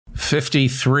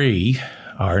53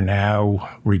 are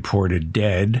now reported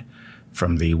dead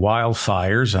from the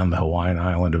wildfires on the Hawaiian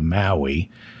island of Maui.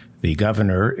 The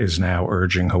governor is now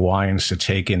urging Hawaiians to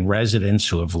take in residents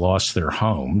who have lost their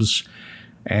homes.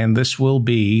 And this will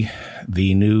be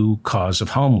the new cause of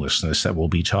homelessness that we'll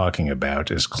be talking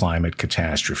about as climate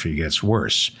catastrophe gets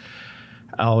worse.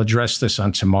 I'll address this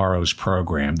on tomorrow's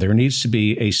program. There needs to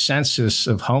be a census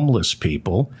of homeless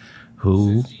people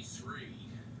who... 53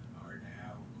 are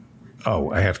now...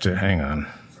 Oh, I have to... Hang on.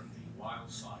 From the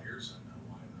wildfires on the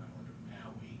Hawaiian island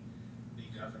of Maui,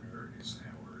 the governor is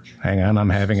now urging... Hang on, I'm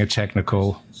having a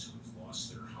technical...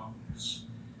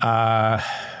 I'll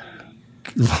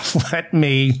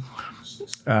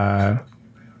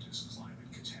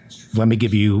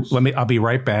be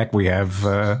right back. We have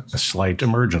a slight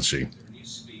emergency.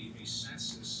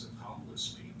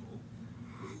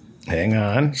 Hang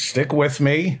on. Stick with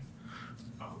me.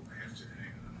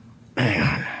 Hang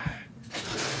on.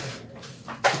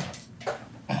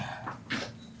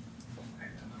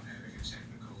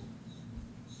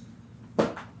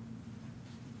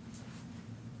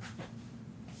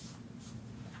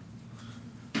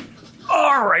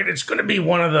 All right, it's going to be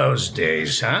one of those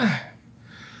days, huh?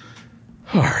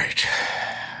 All right.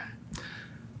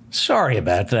 Sorry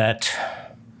about that.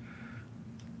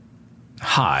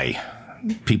 Hi.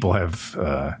 People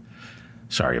have...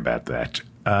 sorry about that.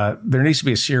 There needs to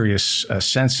be a serious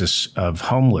census of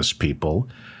homeless people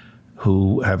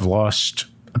who have lost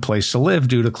a place to live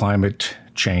due to climate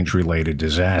change-related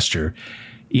disaster.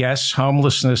 Yes,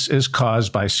 homelessness is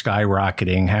caused by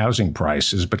skyrocketing housing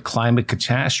prices, but climate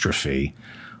catastrophe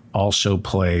also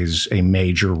plays a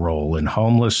major role in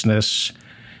homelessness.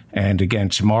 And again,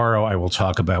 tomorrow I will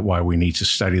talk about why we need to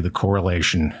study the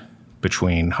correlation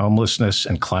between homelessness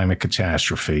and climate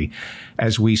catastrophe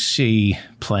as we see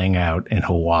playing out in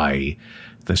Hawaii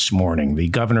this morning. The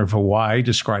governor of Hawaii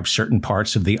described certain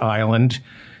parts of the island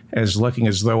as looking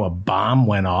as though a bomb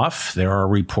went off. There are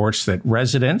reports that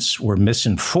residents were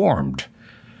misinformed,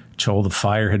 told the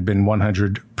fire had been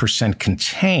 100%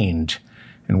 contained,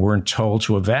 and weren't told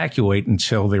to evacuate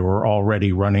until they were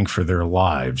already running for their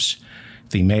lives.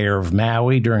 The mayor of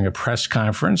Maui, during a press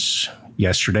conference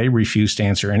yesterday, refused to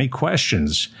answer any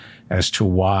questions as to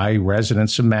why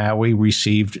residents of Maui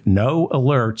received no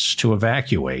alerts to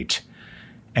evacuate.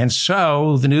 And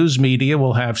so the news media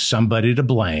will have somebody to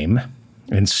blame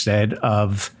instead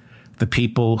of the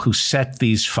people who set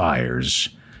these fires,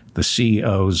 the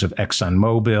CEOs of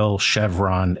ExxonMobil,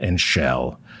 Chevron, and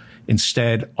Shell.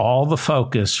 Instead, all the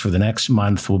focus for the next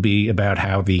month will be about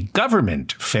how the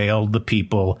government failed the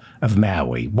people of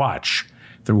Maui. Watch.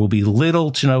 There will be little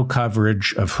to no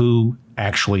coverage of who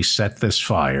actually set this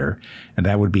fire, and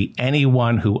that would be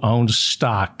anyone who owns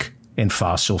stock in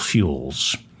fossil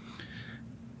fuels.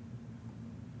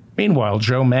 Meanwhile,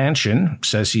 Joe Manchin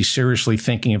says he's seriously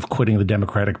thinking of quitting the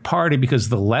Democratic Party because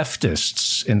the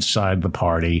leftists inside the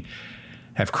party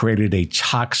have created a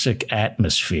toxic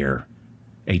atmosphere.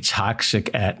 A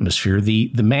toxic atmosphere.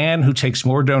 The man who takes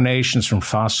more donations from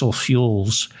fossil fuel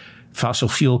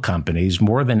companies,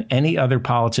 more than any other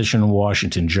politician in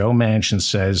Washington, Joe Manchin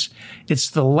says it's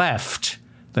the left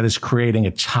that is creating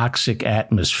a toxic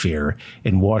atmosphere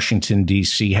in Washington,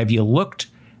 D.C. Have you looked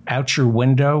out your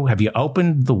window? Have you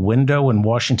opened the window in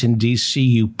Washington, D.C.,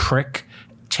 you prick?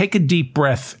 Take a deep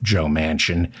breath, Joe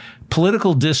Manchin.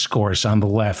 Political discourse on the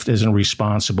left isn't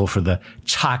responsible for the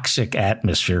toxic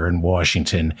atmosphere in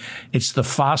Washington. It's the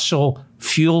fossil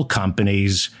fuel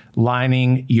companies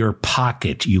lining your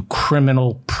pocket, you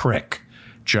criminal prick.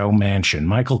 Joe Manchin.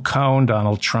 Michael Cohen,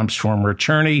 Donald Trump's former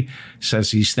attorney,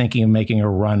 says he's thinking of making a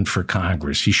run for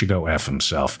Congress. He should go F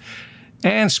himself.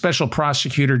 And Special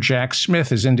Prosecutor Jack Smith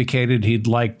has indicated he'd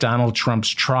like Donald Trump's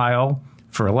trial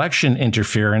for election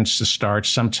interference to start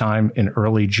sometime in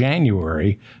early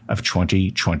January of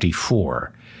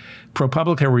 2024.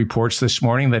 ProPublica reports this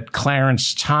morning that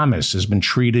Clarence Thomas has been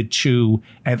treated to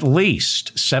at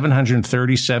least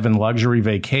 737 luxury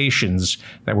vacations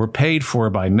that were paid for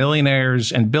by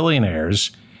millionaires and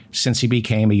billionaires since he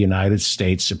became a United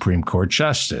States Supreme Court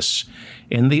justice.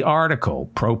 In the article,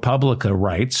 ProPublica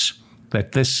writes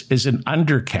that this is an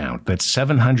undercount, that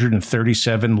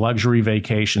 737 luxury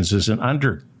vacations is an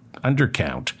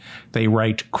undercount. They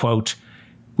write, quote,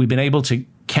 "We've been able to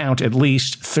count at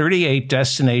least 38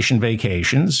 destination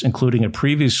vacations, including a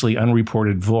previously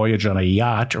unreported voyage on a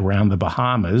yacht around the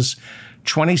Bahamas,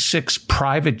 26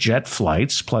 private jet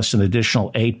flights, plus an additional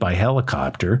 8 by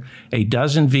helicopter, a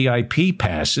dozen VIP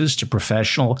passes to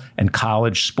professional and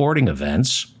college sporting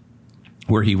events,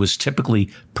 where he was typically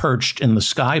perched in the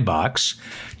skybox,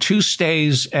 2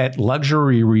 stays at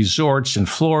luxury resorts in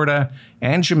Florida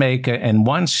and Jamaica, and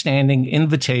 1 standing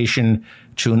invitation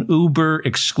to an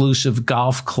uber-exclusive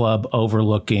golf club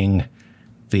overlooking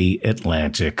the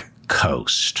Atlantic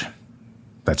coast.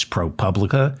 That's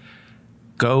ProPublica.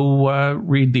 Go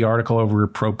read the article over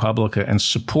at ProPublica and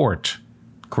support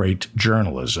great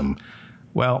journalism.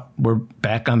 Well, we're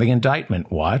back on the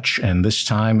indictment watch, and this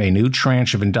time a new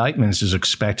tranche of indictments is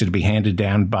expected to be handed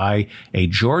down by a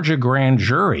Georgia grand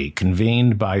jury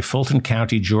convened by Fulton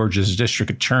County, Georgia's District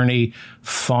Attorney,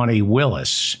 Fani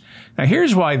Willis. Now,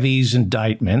 here's why these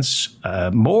indictments,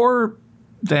 more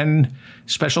than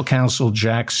Special Counsel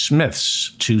Jack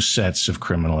Smith's 2 sets of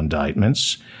criminal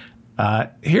indictments,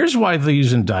 here's why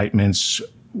these indictments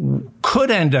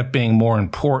could end up being more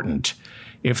important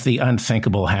if the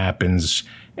unthinkable happens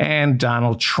and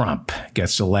Donald Trump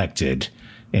gets elected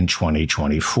in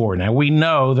 2024. Now, we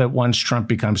know that once Trump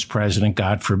becomes president,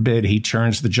 God forbid, he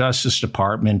turns the Justice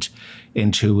Department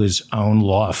into his own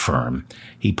law firm.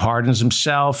 He pardons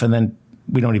himself, and then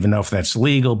we don't even know if that's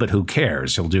legal, but who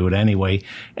cares? He'll do it anyway.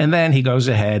 And then he goes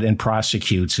ahead and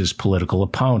prosecutes his political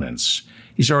opponents.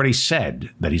 He's already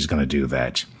said that he's going to do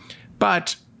that.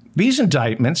 But these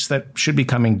indictments that should be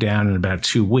coming down in about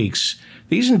 2 weeks,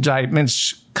 these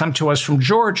indictments come to us from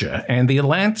Georgia, and the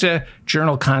Atlanta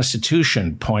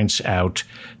Journal-Constitution points out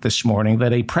this morning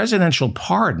that a presidential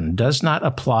pardon does not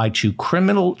apply to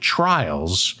criminal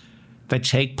trials that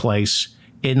take place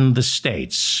in the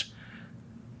states.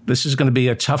 This is going to be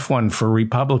a tough one for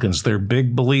Republicans. They're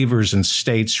big believers in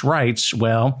states' rights.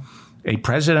 Well, a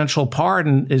presidential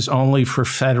pardon is only for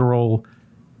federal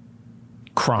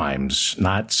crimes,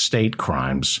 not state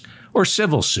crimes, or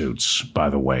civil suits, by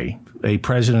the way. A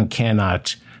president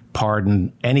cannot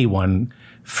pardon anyone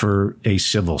for a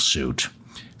civil suit.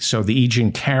 So the E.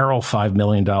 Jean Carroll $5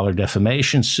 million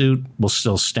defamation suit will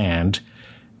still stand.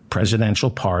 Presidential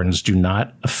pardons do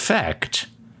not affect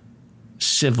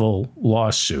civil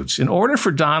lawsuits. In order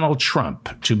for Donald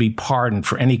Trump to be pardoned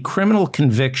for any criminal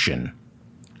conviction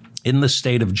in the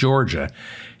state of Georgia,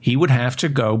 he would have to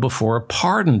go before a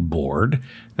pardon board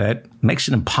that makes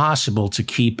it impossible to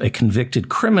keep a convicted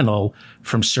criminal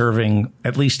from serving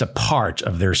at least a part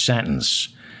of their sentence.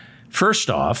 First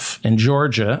off, in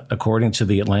Georgia, according to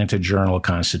the Atlanta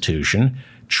Journal-Constitution,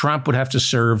 Trump would have to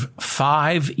serve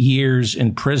 5 years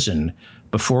in prison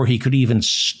before he could even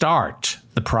start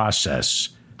the process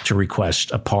to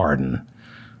request a pardon.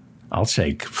 I'll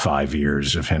take 5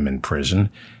 years of him in prison.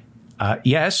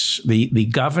 Yes, the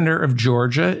governor of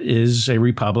Georgia is a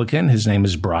Republican. His name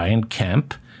is Brian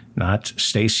Kemp, not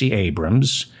Stacey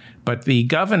Abrams. But the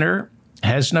governor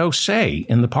has no say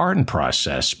in the pardon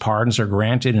process. Pardons are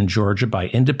granted in Georgia by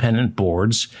independent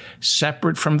boards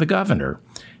separate from the governor.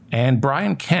 And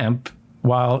Brian Kemp,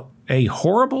 while a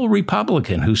horrible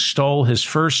Republican who stole his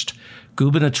first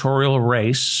gubernatorial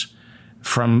race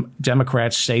from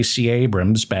Democrat Stacey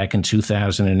Abrams back in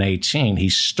 2018. He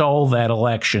stole that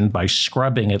election by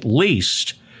scrubbing at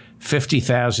least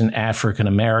 50,000 African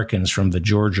Americans from the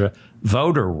Georgia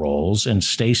voter rolls, and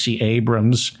Stacey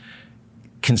Abrams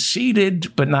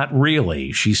conceded, but not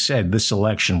really. She said this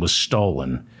election was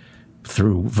stolen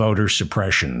through voter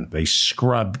suppression. They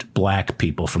scrubbed black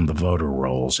people from the voter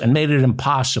rolls and made it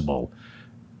impossible.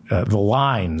 The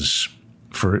lines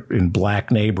in black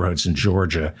neighborhoods in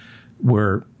Georgia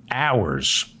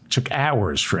took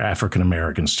hours for African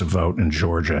Americans to vote in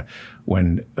Georgia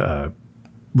when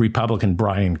Republican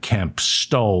Brian Kemp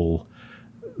stole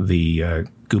the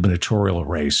gubernatorial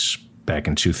race back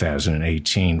in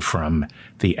 2018 from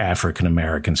the African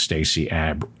American Stacey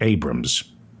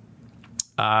Abrams.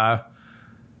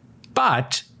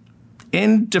 But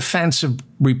in defense of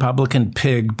Republican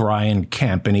pig Brian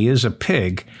Kemp, and he is a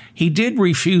pig, he did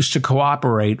refuse to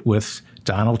cooperate with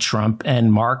Donald Trump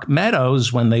and Mark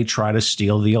Meadows when they try to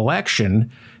steal the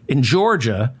election in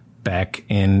Georgia back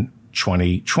in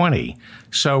 2020.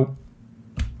 So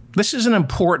this is an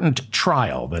important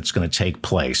trial that's going to take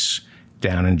place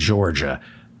down in Georgia.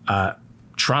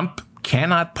 Trump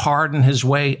cannot pardon his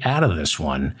way out of this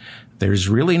one. There's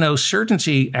really no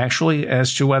certainty, actually,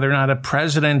 as to whether or not a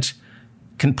president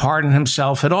can pardon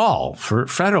himself at all for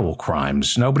federal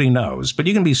crimes. Nobody knows. But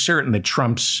you can be certain that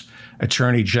Trump's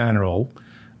attorney general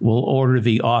will order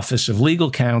the Office of Legal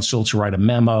Counsel to write a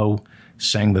memo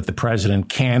saying that the president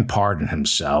can pardon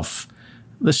himself,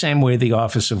 the same way the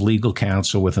Office of Legal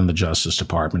Counsel within the Justice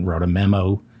Department wrote a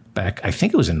memo back, I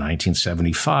think it was in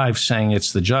 1975, saying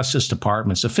it's the Justice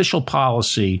Department's official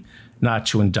policy not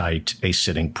to indict a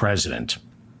sitting president.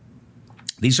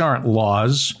 These aren't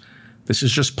laws. This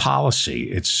is just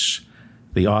policy. It's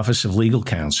the Office of Legal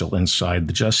Counsel inside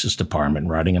the Justice Department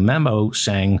writing a memo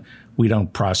saying, we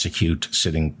don't prosecute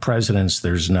sitting presidents.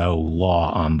 There's no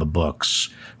law on the books.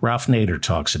 Ralph Nader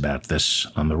talks about this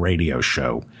on the radio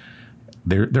show.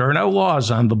 There are no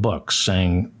laws on the books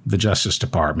saying the Justice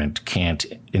Department can't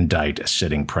indict a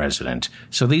sitting president.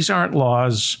 So these aren't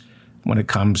laws when it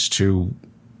comes to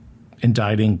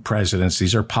indicting presidents.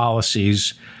 These are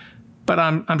policies. But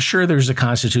I'm sure there's a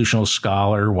constitutional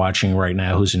scholar watching right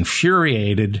now who's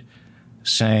infuriated,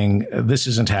 saying this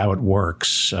isn't how it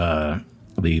works.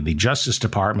 The Justice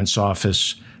Department's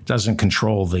office doesn't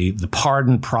control the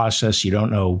pardon process. You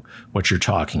don't know what you're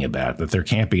talking about, that there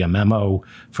can't be a memo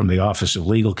from the Office of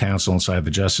Legal Counsel inside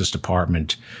the Justice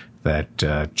Department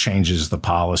that changes the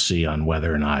policy on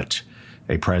whether or not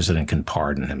a president can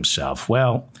pardon himself.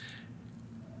 Well,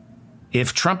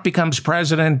 if Trump becomes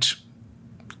president,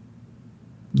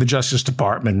 the Justice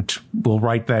Department will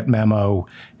write that memo,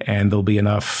 and there'll be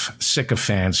enough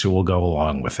sycophants who will go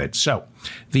along with it. So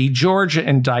the Georgia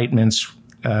indictments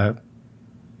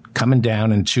coming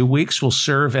down in 2 weeks will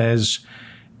serve as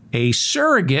a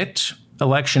surrogate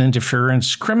election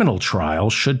interference criminal trial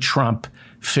should Trump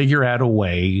figure out a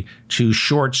way to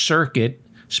short-circuit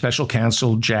Special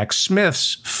Counsel Jack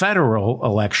Smith's federal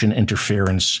election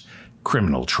interference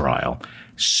criminal trial.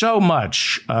 So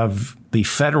much of the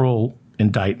federal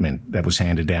indictment that was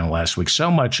handed down last week,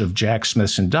 so much of Jack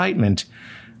Smith's indictment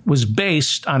was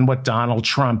based on what Donald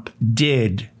Trump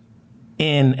did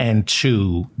in and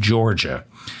to Georgia.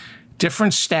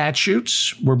 Different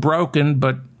statutes were broken,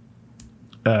 but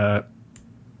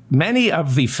many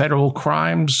of the federal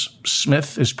crimes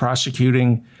Smith is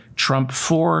prosecuting Trump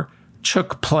for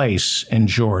took place in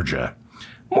Georgia,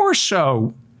 more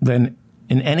so than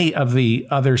in any of the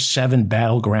other 7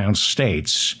 battleground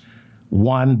states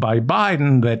won by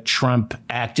Biden that Trump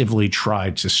actively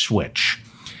tried to switch.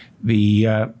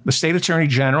 The state attorney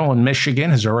general in Michigan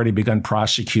has already begun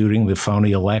prosecuting the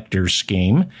phony elector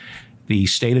scheme. The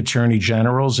state attorney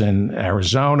generals in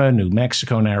Arizona, New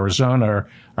Mexico, and Arizona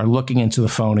are looking into the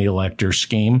phony elector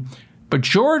scheme. But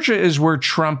Georgia is where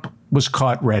Trump was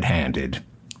caught red-handed.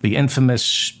 The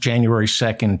infamous January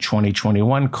 2nd,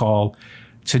 2021 call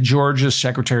to Georgia's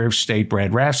Secretary of State,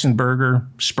 Brad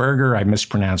Raffensperger, I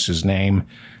mispronounced his name.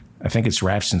 I think it's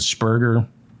Raffensperger.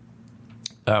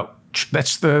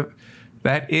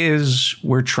 That is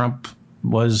where Trump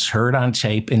was heard on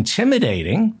tape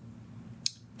intimidating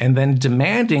and then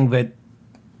demanding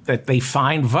that they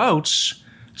find votes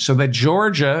so that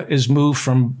Georgia is moved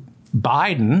from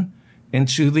Biden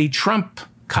into the Trump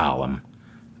column.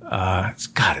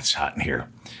 God, it's hot in here.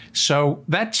 So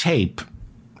that tape,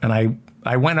 and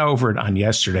I went over it on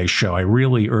yesterday's show. I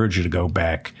really urge you to go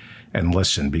back and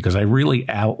listen because I really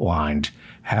outlined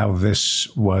how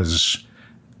this was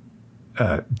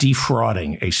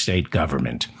defrauding a state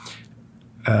government.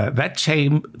 That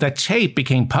tape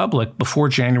became public before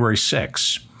January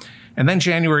 6th. And then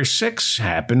January 6th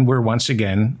happened where once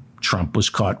again Trump was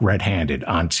caught red-handed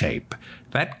on tape.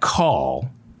 That call,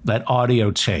 that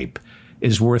audio tape,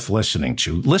 is worth listening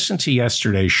to. Listen to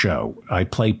yesterday's show. I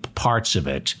play parts of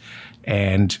it,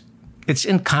 and it's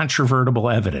incontrovertible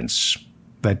evidence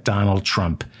that Donald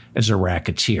Trump is a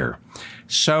racketeer.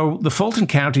 So the Fulton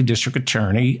County District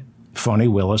Attorney, Fani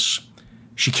Willis,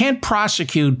 she can't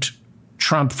prosecute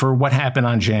Trump for what happened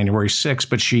on January 6th,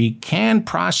 but she can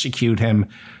prosecute him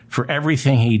for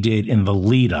everything he did in the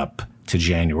lead up to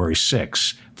January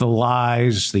 6th. The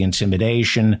lies, the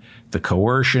intimidation, the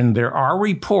coercion. There are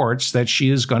reports that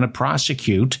she is going to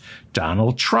prosecute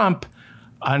Donald Trump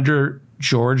under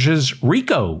Georgia's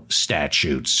RICO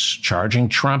statutes, charging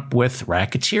Trump with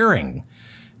racketeering.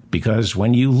 Because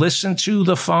when you listen to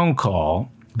the phone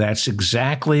call, that's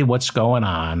exactly what's going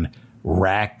on,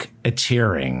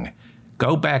 racketeering.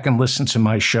 Go back and listen to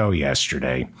my show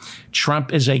yesterday.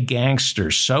 Trump is a gangster,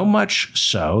 so much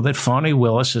so that Fani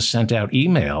Willis has sent out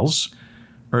emails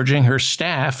urging her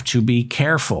staff to be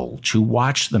careful, to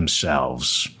watch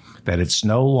themselves, that it's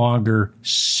no longer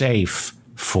safe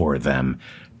for them.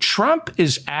 Trump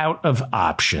is out of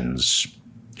options.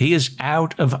 He is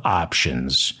out of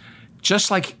options, just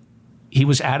like he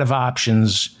was out of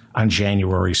options on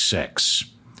January 6th.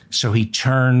 So he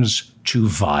turns to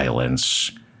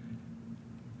violence.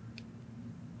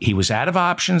 He was out of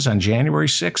options on January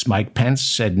 6th. Mike Pence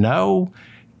said no.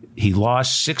 He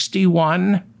lost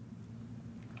 61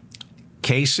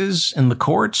 cases in the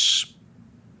courts,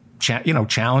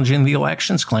 challenging the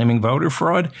elections, claiming voter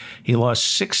fraud. He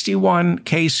lost 61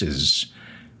 cases.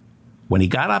 When he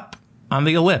got up on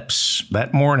the ellipse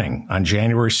that morning on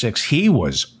January 6th, he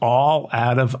was all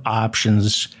out of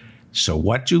options. So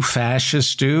what do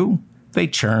fascists do? they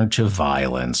turn to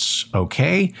violence,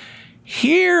 okay?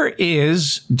 Here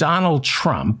is Donald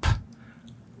Trump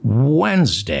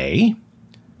Wednesday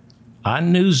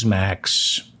on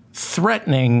Newsmax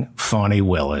threatening Fani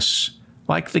Willis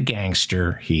like the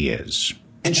gangster he is.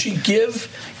 Did she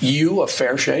give you a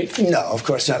fair shake? No, of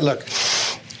course not. Look,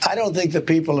 I don't think the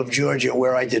people of Georgia,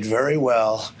 where I did very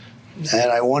well,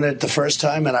 and I won it the first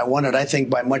time, and I won it, I think,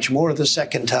 by much more the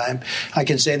second time. I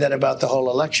can say that about the whole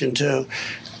election, too.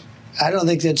 I don't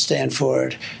think they'd stand for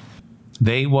it.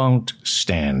 They won't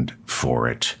stand for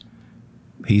it.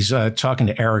 He's talking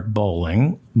to Eric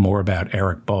Bolling, more about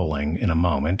Eric Bolling in a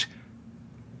moment.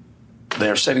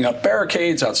 They're setting up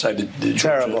barricades outside the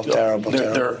terrible.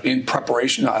 They're in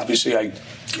preparation, obviously, I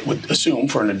would assume,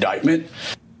 for an indictment.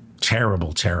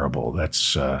 Terrible.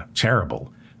 That's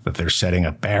terrible that they're setting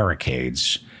up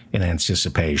barricades in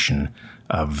anticipation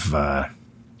of the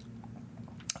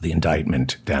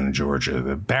indictment down in Georgia.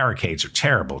 The barricades are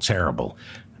terrible.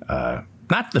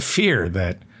 Not the fear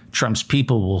that Trump's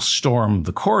people will storm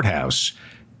the courthouse.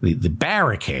 The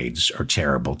barricades are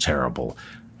terrible.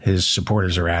 His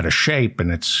supporters are out of shape,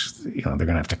 and it's, they're going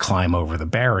to have to climb over the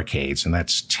barricades, and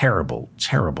that's terrible.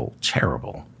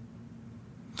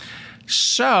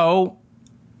 So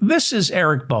this is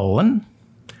Eric Bolling.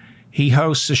 He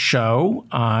hosts a show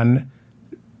on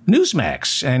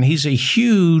Newsmax, and he's a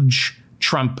huge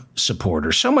Trump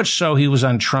supporter. So much so he was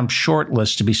on Trump's short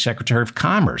list to be Secretary of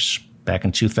Commerce back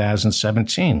in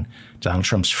 2017, Donald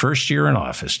Trump's first year in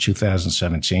office,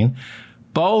 2017.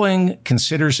 Bolling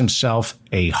considers himself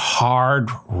a hard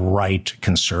right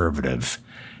conservative.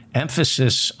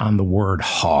 Emphasis on the word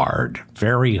hard,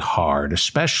 very hard,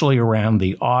 especially around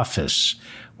the office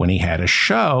when he had a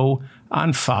show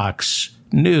on Fox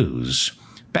News.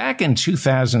 Back in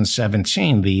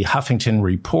 2017, the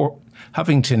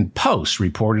Huffington Post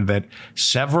reported that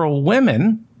several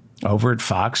women over at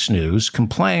Fox News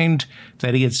complained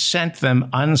that he had sent them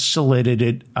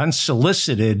unsolicited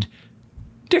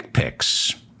dick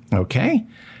pics. Okay?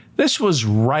 This was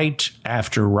right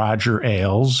after Roger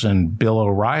Ailes and Bill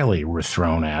O'Reilly were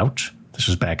thrown out. This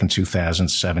was back in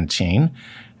 2017.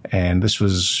 And this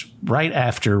was right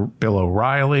after Bill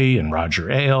O'Reilly and Roger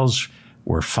Ailes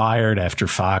were fired after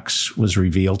Fox was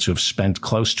revealed to have spent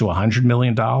close to $100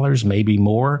 million, maybe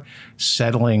more,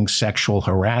 settling sexual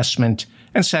harassment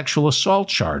and sexual assault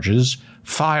charges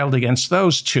filed against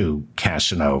those two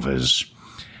Casanovas.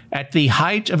 At the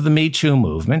height of the Me Too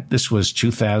movement, this was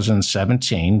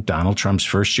 2017, Donald Trump's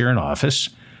first year in office,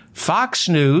 Fox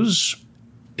News,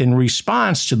 in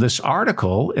response to this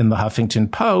article in the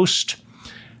Huffington Post,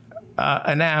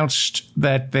 announced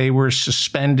that they were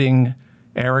suspending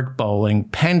Eric Bolling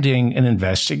pending an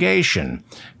investigation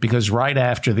because right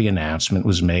after the announcement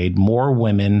was made, more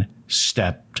women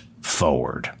stepped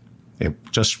forward. It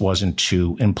just wasn't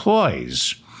two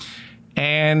employees.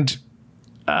 And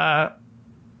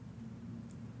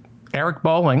Eric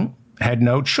Bolling had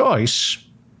no choice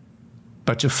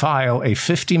but to file a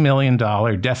 $50 million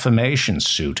defamation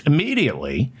suit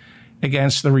immediately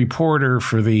against the reporter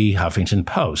for the Huffington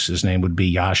Post. His name would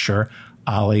be Yashar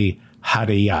Ali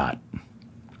Hadayat.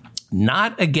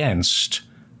 Not against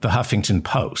the Huffington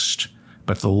Post,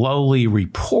 but the lowly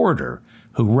reporter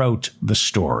who wrote the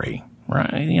story,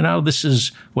 right? This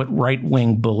is what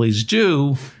right-wing bullies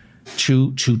do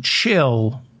to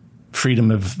chill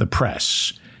freedom of the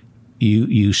press.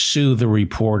 You sue the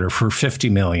reporter for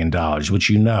 $50 million, which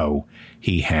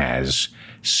he has.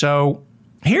 So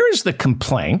here's the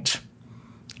complaint,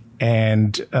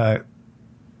 and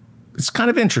it's kind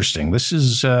of interesting. This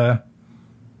was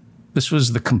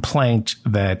the complaint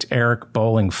that Eric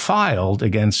Bolling filed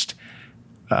against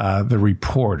the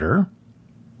reporter,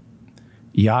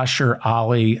 Yashar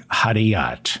Ali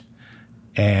Hadayat.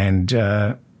 And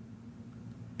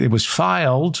it was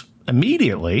filed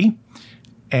immediately.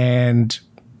 And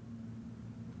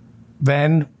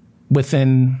then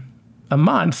within a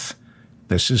month,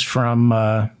 this is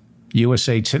from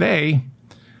USA Today,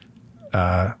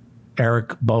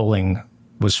 Eric Bolling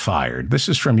was fired. This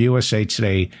is from USA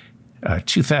Today,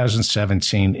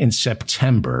 2017, in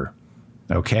September.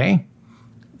 Okay?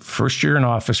 First year in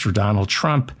office for Donald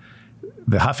Trump.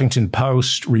 The Huffington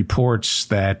Post reports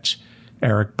that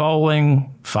Eric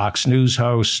Bolling, Fox News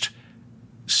host,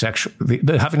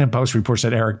 the Huffington Post reports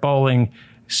that Eric Bolling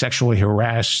sexually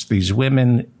harassed these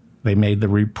women. They made the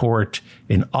report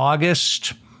in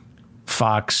August.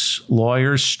 Fox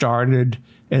lawyers started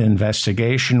an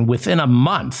investigation. Within a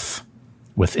month,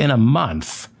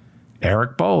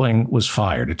 Eric Bolling was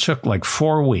fired. It took like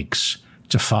 4 weeks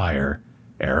to fire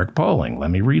Eric Bolling.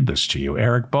 Let me read this to you.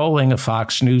 Eric Bolling, a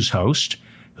Fox News host,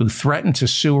 who threatened to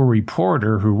sue a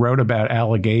reporter who wrote about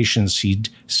allegations he'd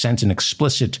sent an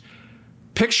explicit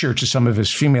picture to some of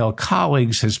his female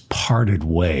colleagues, has parted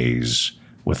ways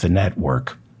with the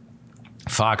network.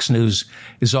 Fox News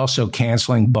is also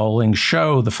canceling Bowling's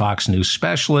show, The Fox News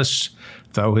Specialists,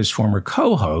 though his former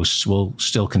co-hosts will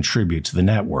still contribute to the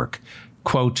network.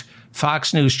 Quote,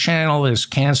 Fox News Channel is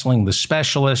canceling The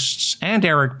Specialists and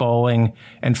Eric Bowling,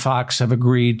 and Fox have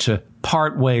agreed to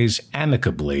part ways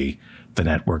amicably, the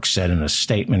network said in a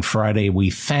statement Friday. We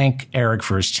thank Eric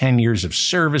for his 10 years of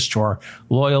service to our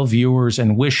loyal viewers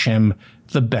and wish him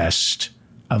the best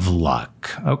of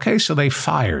luck. Okay, so they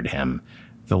fired him.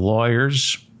 The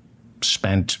lawyers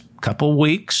spent a couple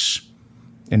weeks,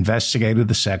 investigated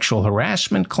the sexual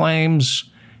harassment claims,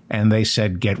 and they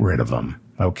said, get rid of him.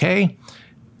 Okay?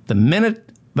 The minute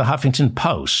the Huffington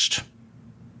Post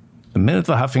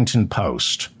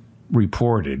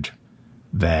reported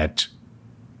that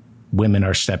women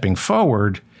are stepping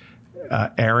forward,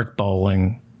 Eric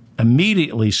Bowling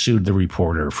immediately sued the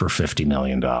reporter for $50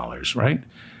 million, right?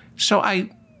 So I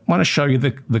want to show you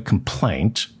the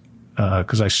complaint,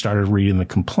 because I started reading the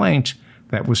complaint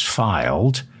that was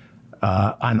filed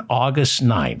on August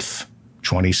 9th,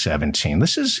 2017.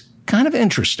 This is kind of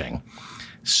interesting.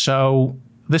 So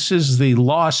this is the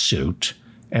lawsuit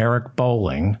Eric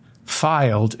Bowling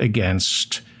filed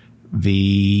against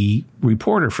the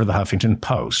reporter for the Huffington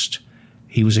Post.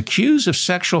 He was accused of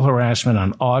sexual harassment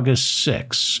on August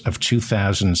 6th of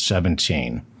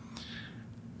 2017.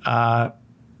 That's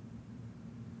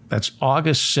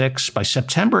August 6th. By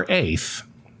September 8th,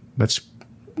 that's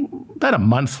about a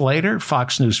month later,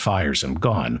 Fox News fires him,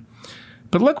 gone.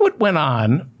 But look what went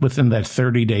on within that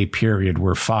 30-day period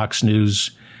where Fox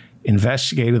News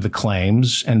investigated the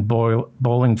claims and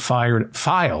Bowling filed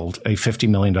a $50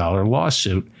 million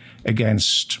lawsuit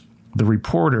against the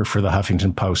reporter for the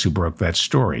Huffington Post who broke that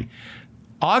story.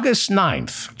 August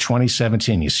 9th,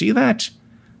 2017. You see that?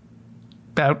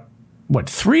 About,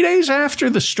 3 days after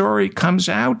the story comes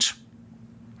out,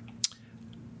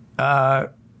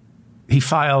 he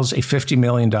files a $50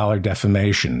 million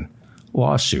defamation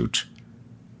lawsuit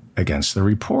against the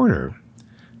reporter.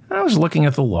 I was looking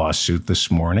at the lawsuit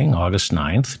this morning, August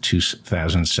 9th,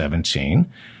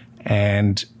 2017.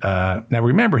 And now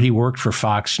remember, he worked for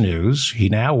Fox News. He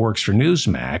now works for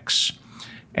Newsmax.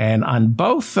 And on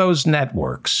both those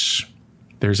networks,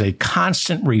 there's a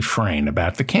constant refrain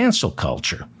about the cancel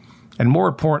culture. And more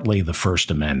importantly, the First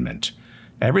Amendment.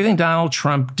 Everything Donald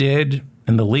Trump did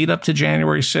in the lead up to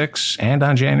January 6th and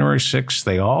on January 6th,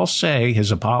 they all say,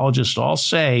 his apologists all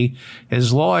say,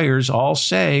 his lawyers all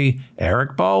say,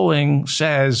 Eric Bowling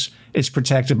says it's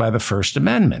protected by the First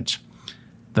Amendment.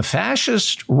 The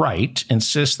fascist right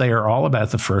insists they are all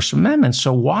about the First Amendment.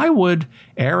 So why would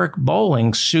Eric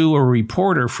Bowling sue a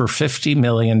reporter for $50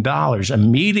 million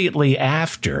immediately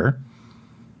after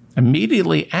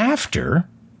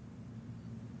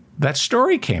that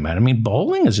story came out? I mean,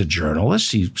 Bowling is a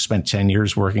journalist. He spent 10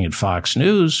 years working at Fox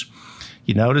News.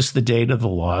 You notice the date of the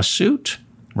lawsuit,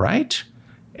 right?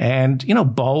 And,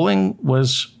 Bowling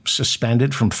was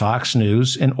suspended from Fox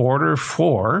News in order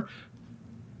for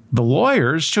the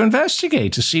lawyers to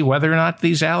investigate to see whether or not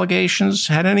these allegations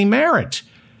had any merit.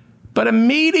 But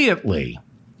immediately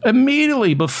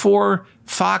before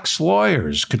Fox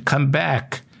lawyers could come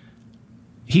back,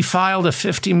 he filed a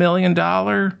 $50 million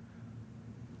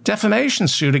defamation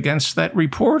suit against that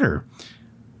reporter.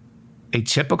 A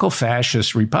typical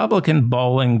fascist Republican,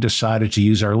 Bowling decided to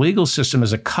use our legal system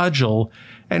as a cudgel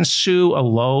and sue a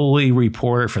lowly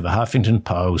reporter for the Huffington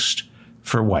Post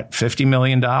for $50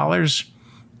 million?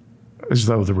 As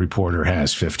though the reporter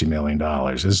has $50 million,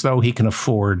 as though he can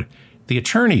afford the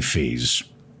attorney fees,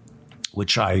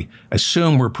 which I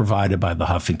assume were provided by the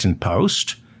Huffington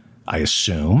Post. I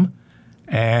assume.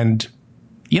 And,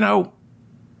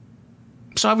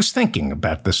 so I was thinking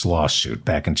about this lawsuit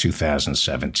back in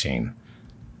 2017,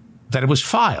 that it was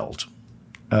filed.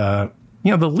 The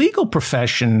legal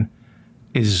profession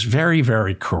is very,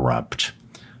 very corrupt.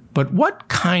 But what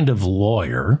kind of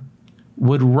lawyer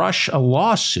would rush a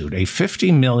lawsuit, a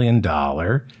 $50 million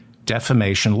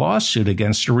defamation lawsuit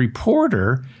against a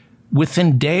reporter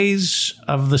within days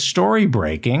of the story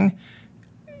breaking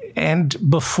and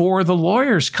before the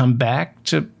lawyers come back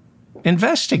to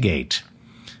investigate?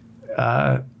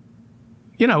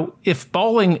 If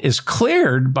Bowling is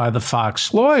cleared by the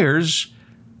Fox lawyers,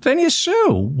 then you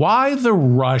sue. Why the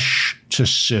rush to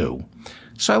sue?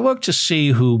 So I looked to see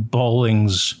who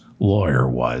Bowling's lawyer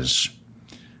was.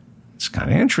 It's kind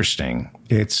of interesting.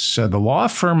 It's the law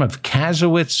firm of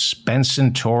Kazowitz,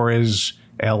 Benson, Torres,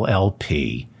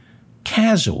 LLP.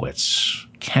 Kazowitz.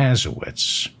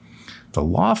 The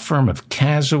law firm of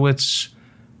Kasowitz,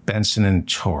 Benson and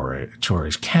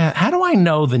Torres. How do I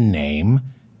know the name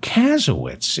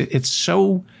Kasowitz?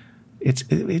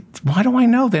 Why do I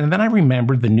know that? And then I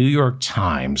remembered the New York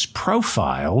Times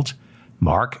profiled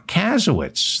Mark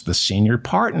Kasowitz, the senior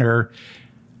partner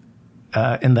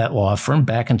in that law firm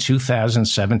back in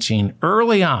 2017,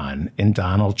 early on in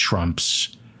Donald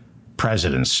Trump's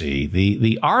presidency.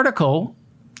 The article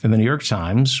in the New York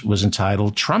Times was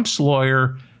entitled "Trump's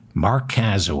Lawyer, Mark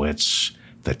Kasowitz,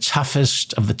 the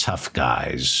Toughest of the Tough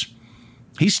Guys."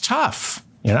 He's tough,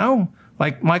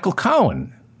 like Michael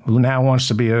Cohen, who now wants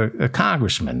to be a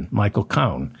congressman. Michael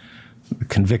Cohen, a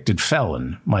convicted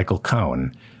felon, Michael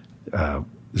Cohen,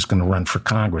 is going to run for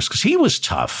Congress because he was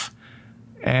tough.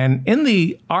 And in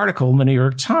the article in the New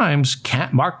York Times,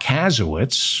 Mark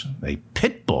Kasowitz, a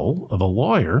pit bull of a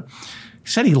lawyer,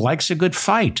 said he likes a good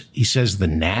fight. He says the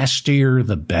nastier,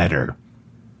 the better.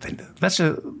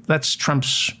 That's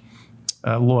Trump's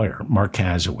lawyer, Mark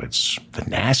Kasowitz. The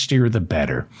nastier, the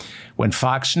better. When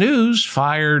Fox News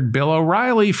fired Bill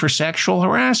O'Reilly for sexual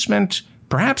harassment,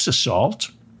 perhaps assault,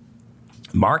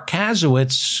 Mark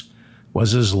Kasowitz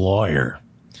was his lawyer.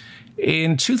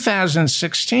 In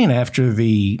 2016, after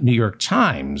the New York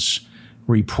Times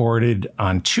reported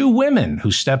on two women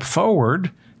who stepped forward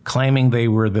claiming they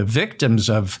were the victims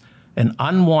of an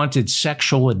unwanted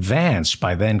sexual advance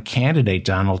by then candidate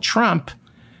Donald Trump,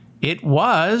 it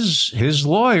was his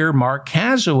lawyer, Mark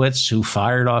Kasowitz, who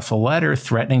fired off a letter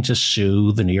threatening to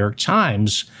sue the New York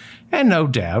Times. And no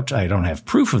doubt, I don't have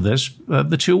proof of this,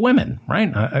 the two women,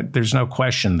 right? There's no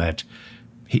question that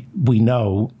we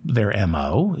know their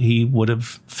MO. He would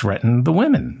have threatened the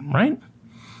women, right?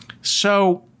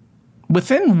 So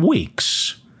within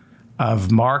weeks of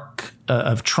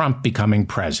Trump becoming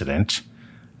president,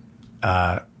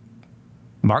 Mark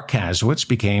Kasowitz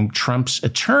became Trump's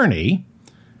attorney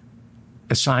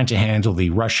assigned to handle the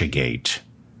Russiagate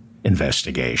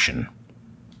investigation.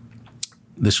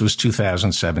 This was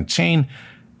 2017.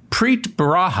 Preet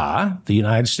Bharara, the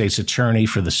United States Attorney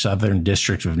for the Southern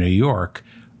District of New York,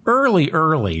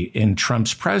 early in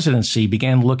Trump's presidency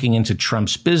began looking into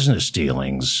Trump's business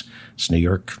dealings. It's New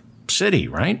York City,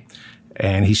 right?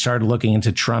 And he started looking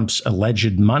into Trump's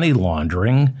alleged money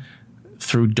laundering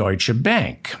through Deutsche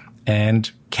Bank. And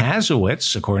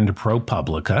Kasowitz, according to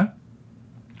ProPublica,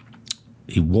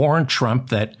 he warned Trump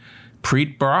that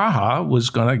Preet Bharara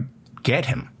was going to get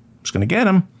him.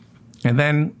 And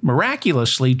then,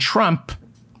 miraculously, Trump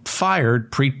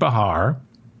fired Preet Bharara,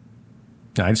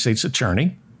 United States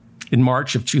Attorney, in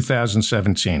March of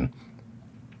 2017.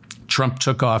 Trump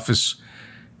took office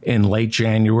in late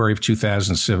January of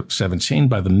 2017.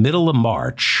 By the middle of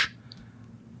March,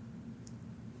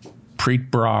 Preet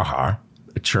Bharara,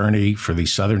 attorney for the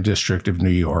Southern District of New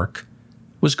York,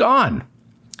 was gone.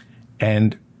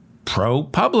 And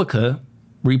ProPublica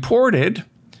reported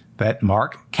that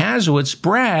Mark Kasowitz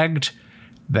bragged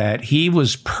that he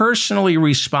was personally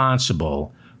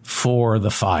responsible for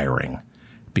the firing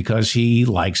because he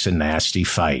likes a nasty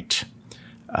fight.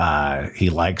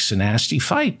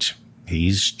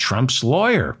 He's Trump's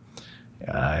lawyer.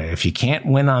 If you can't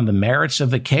win on the merits of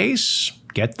the case,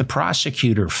 get the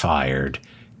prosecutor fired.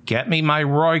 Get me my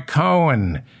Roy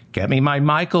Cohn. Get me my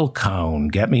Michael Cohn.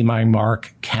 Get me my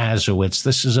Mark Kasowitz.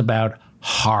 This is about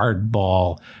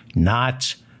hardball,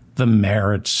 not the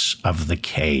merits of the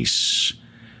case.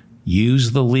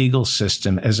 Use the legal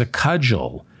system as a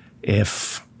cudgel.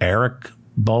 If Eric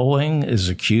Bolling is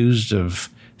accused of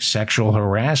sexual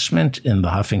harassment in the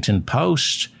Huffington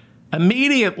Post,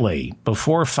 immediately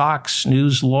before before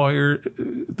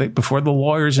the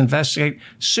lawyers investigate,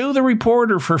 sue the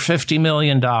reporter for $50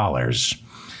 million.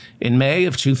 In May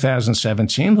of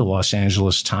 2017, the Los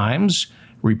Angeles Times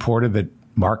reported that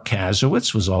Mark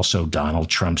Kasowitz was also Donald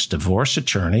Trump's divorce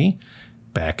attorney.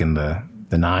 Back in the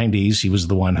 90s, he was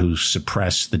the one who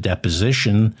suppressed the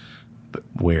deposition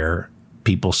where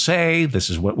people say,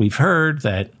 this is what we've heard,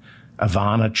 that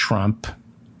Ivana Trump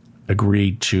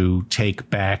agreed to take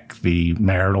back the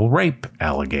marital rape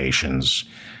allegations.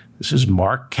 This is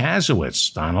Mark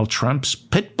Kasowitz, Donald Trump's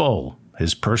pit bull.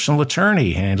 His personal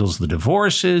attorney handles the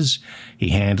divorces. He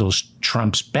handles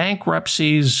Trump's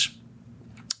bankruptcies.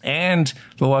 And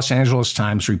the Los Angeles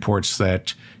Times reports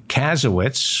that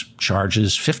Kasowitz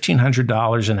charges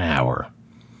 $1,500 an hour.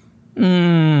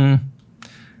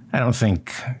 I don't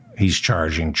think he's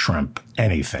charging Trump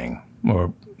anything.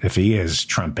 Or if he is,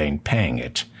 Trump ain't paying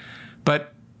it.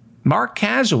 But Mark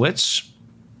Kasowitz,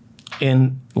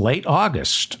 in late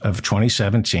August of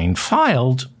 2017,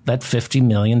 filed that $50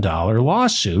 million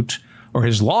lawsuit, or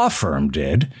his law firm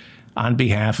did, on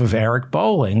behalf of Eric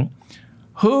Bolling,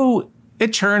 who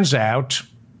it turns out,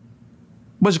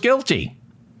 was guilty,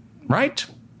 right?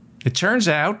 It turns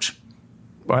out,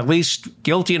 or at least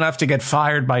guilty enough to get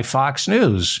fired by Fox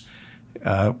News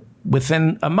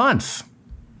within a month.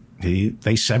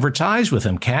 They severed ties with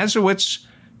him. Kasowitz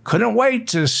couldn't wait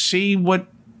to see what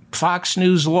Fox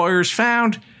News lawyers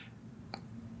found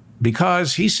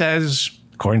because he says,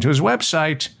 according to his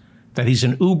website, that he's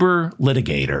an uber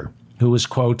litigator who is,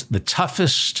 quote, the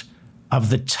toughest of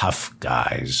the tough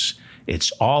guys.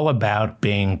 It's all about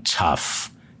being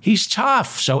tough. He's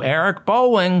tough. So Eric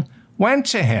Bolling went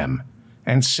to him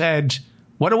and said,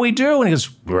 what do we do? And he goes,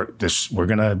 we're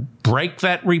going to break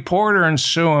that reporter and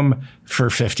sue him for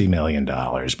 $50 million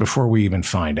before we even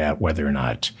find out whether or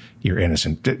not you're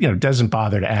innocent. Doesn't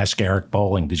bother to ask Eric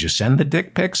Bolling, did you send the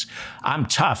dick pics? I'm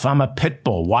tough. I'm a pit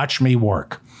bull. Watch me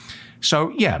work.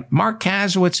 So, yeah, Mark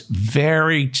Kasowitz,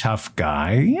 very tough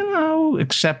guy,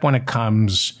 except when it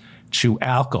comes to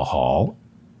alcohol.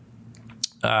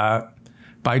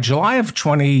 By July of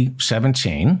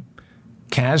 2017,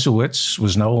 Kasowitz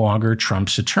was no longer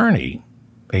Trump's attorney,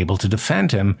 able to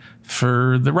defend him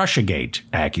for the Russiagate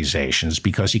accusations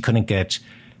because he couldn't get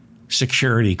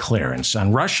security clearance.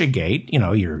 On Russiagate,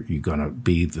 you're going to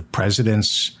be the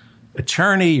president's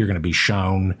attorney. You're going to be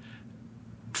shown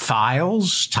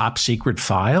files, top secret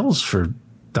files for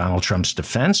Donald Trump's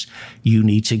defense. You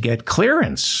need to get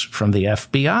clearance from the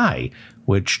FBI,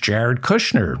 which Jared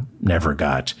Kushner never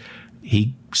got.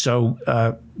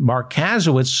 Mark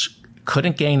Kasowitz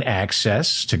couldn't gain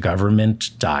access to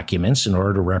government documents in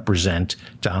order to represent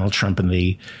Donald Trump in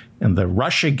the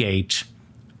Russiagate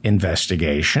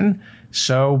investigation.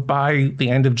 So by the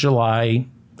end of July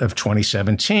of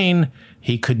 2017,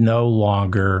 he could no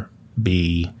longer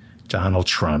be Donald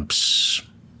Trump's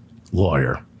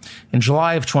lawyer. In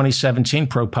July of 2017,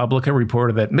 ProPublica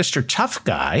reported that Mr. Tough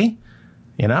Guy,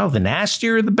 the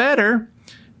nastier the better,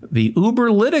 the uber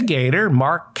litigator,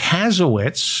 Mark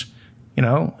Kasowitz,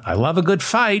 I love a good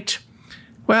fight.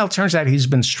 Well, it turns out he's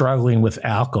been struggling with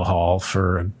alcohol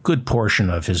for a good portion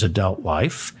of his adult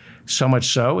life. So much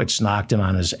so, it's knocked him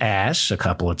on his ass a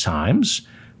couple of times.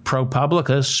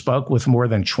 ProPublica spoke with more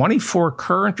than 24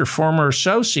 current or former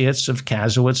associates of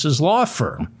Kasowitz's law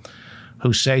firm,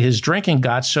 who say his drinking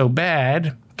got so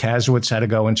bad, Kasowitz had to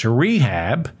go into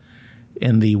rehab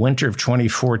in the winter of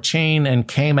 2014 and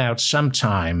came out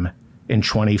sometime in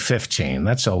 2015.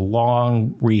 That's a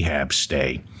long rehab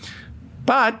stay.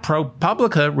 But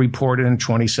ProPublica reported in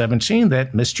 2017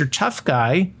 that Mr. Tough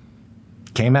Guy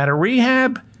came out of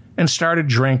rehab and started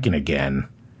drinking again.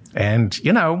 And,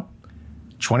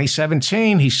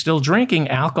 2017, he's still drinking.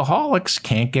 Alcoholics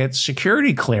can't get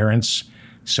security clearance,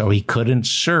 so he couldn't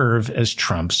serve as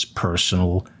Trump's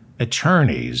personal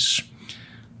attorneys.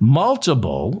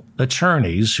 Multiple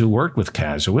attorneys who worked with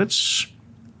Kasowitz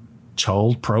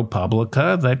told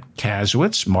ProPublica that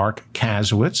Kasowitz, Mark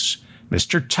Kasowitz,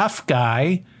 Mr. Tough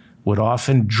Guy, would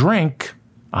often drink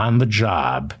on the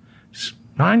job.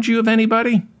 Remind you of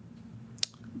anybody?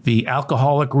 The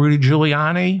alcoholic Rudy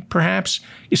Giuliani, perhaps?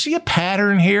 You see a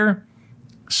pattern here?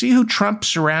 See who Trump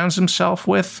surrounds himself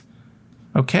with?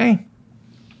 Okay.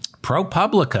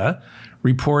 ProPublica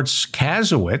reports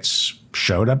Kasowitz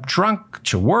showed up drunk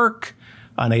to work,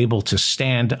 unable to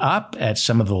stand up at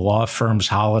some of the law firm's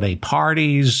holiday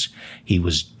parties. He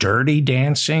was dirty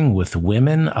dancing with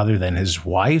women other than his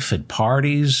wife at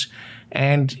parties.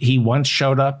 And he once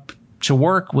showed up to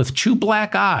work with two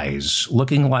black eyes,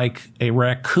 looking like a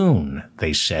raccoon,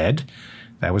 they said.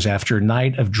 That was after a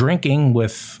night of drinking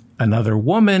with another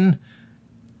woman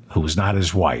who was not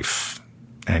his wife.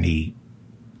 And he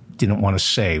didn't want to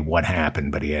say what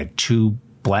happened, but he had two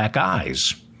black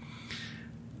eyes.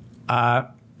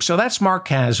 So that's Mark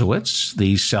Kasowitz,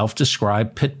 the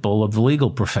self-described pit bull of the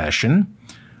legal profession,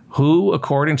 who,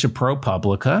 according to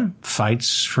ProPublica,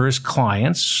 fights for his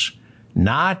clients,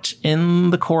 not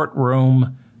in the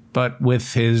courtroom, but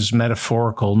with his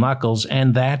metaphorical knuckles.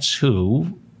 And that's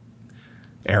who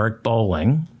Eric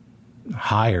Bolling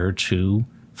hired to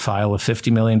file a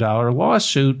 $50 million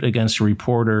lawsuit against a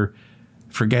reporter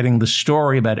for getting the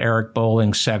story about Eric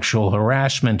Bolling's sexual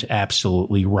harassment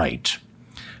absolutely right.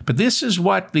 But this is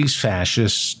what these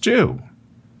fascists do.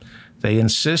 They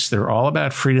insist they're all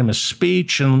about freedom of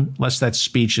speech unless that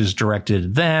speech is directed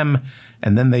at them,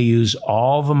 and then they use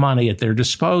all the money at their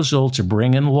disposal to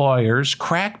bring in lawyers,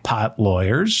 crackpot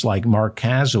lawyers like Mark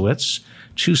Kasowitz,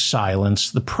 to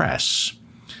silence the press.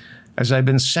 As I've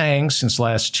been saying since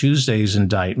last Tuesday's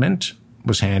indictment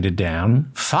was handed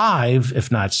down, 5,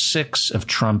 if not 6, of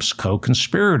Trump's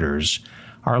co-conspirators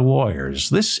are lawyers.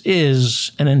 This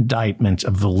is an indictment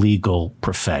of the legal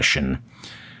profession.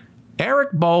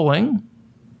 Eric Bolling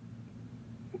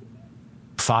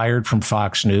fired from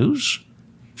Fox News,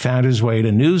 found his way to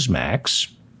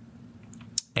Newsmax,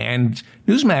 and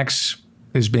Newsmax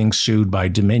is being sued by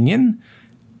Dominion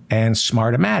and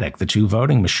Smartmatic, the two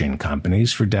voting machine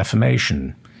companies, for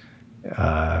defamation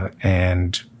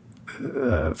and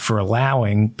for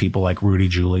allowing people like Rudy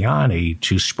Giuliani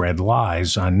to spread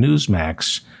lies on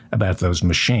Newsmax about those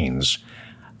machines.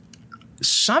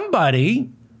 Somebody,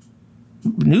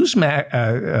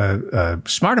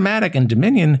 Smartmatic and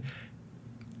Dominion,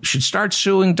 should start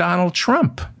suing Donald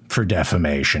Trump for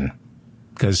defamation,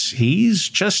 because he's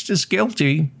just as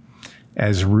guilty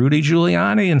as Rudy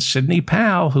Giuliani and Sidney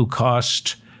Powell, who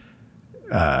cost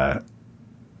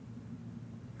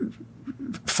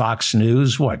Fox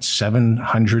News,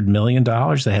 $700 million?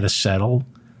 They had to settle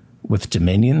with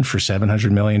Dominion for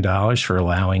 $700 million for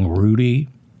allowing Rudy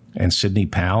and Sidney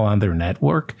Powell on their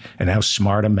network. And now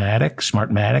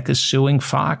Smartmatic is suing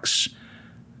Fox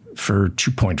for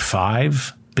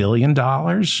 $2.5 billion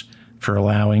for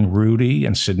allowing Rudy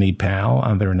and Sidney Powell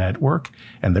on their network.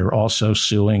 And they're also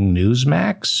suing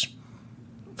Newsmax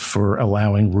for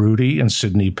allowing Rudy and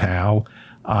Sidney Powell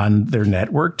on their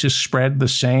network to spread the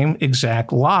same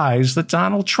exact lies that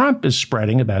Donald Trump is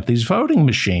spreading about these voting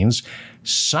machines.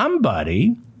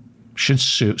 Somebody should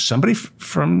sue. Somebody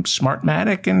from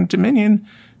Smartmatic and Dominion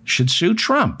should sue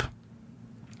Trump.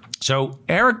 So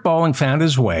Eric Bolling found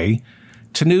his way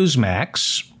to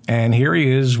Newsmax, and here he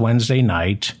is Wednesday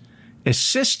night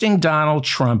assisting Donald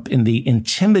Trump in the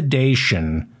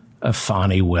intimidation of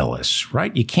Fani Willis,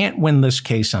 right? You can't win this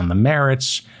case on the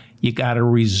merits. You got to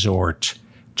resort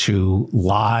to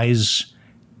lies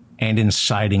and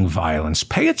inciting violence.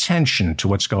 Pay attention to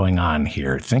what's going on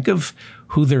here. Think of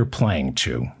who they're playing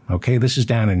to. Okay, this is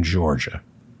down in Georgia.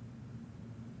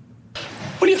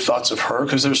 What are your thoughts of her?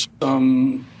 Because there's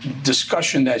some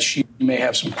discussion that she may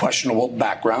have some questionable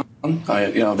background.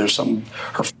 There's some,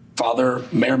 her father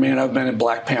may or may not have been in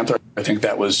Black Panther. I think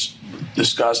that was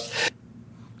discussed.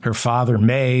 Her father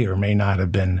may or may not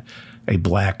have been a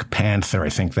Black Panther. I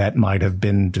think that might have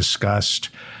been discussed.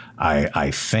 I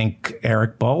think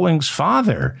Eric Bolling's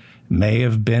father may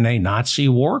have been a Nazi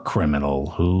war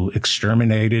criminal who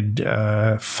exterminated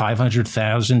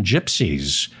 500,000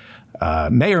 gypsies.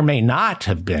 May or may not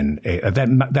have been.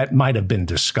 That might have been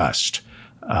discussed.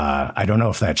 I don't know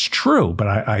if that's true, but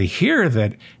I hear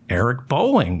that Eric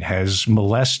Bolling has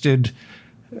molested.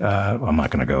 I'm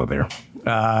not going to go there.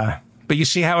 But you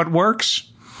see how it works?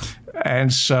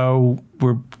 And so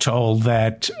we're told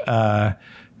that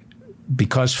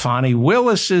because Fani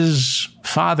Willis's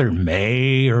father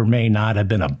may or may not have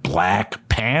been a Black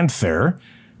Panther,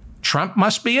 Trump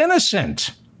must be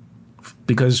innocent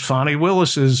because Fani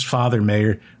Willis's father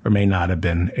may or may not have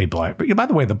been a Black. But by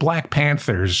the way, the Black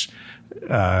Panthers,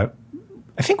 I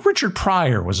think Richard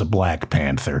Pryor was a Black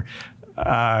Panther.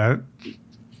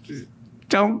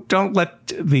 Don't let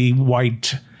the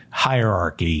white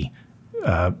hierarchy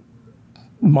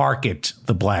market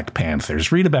the Black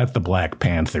Panthers. Read about the Black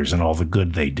Panthers and all the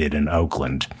good they did in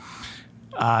Oakland.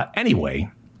 Anyway,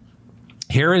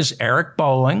 here is Eric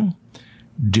Bolling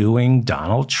doing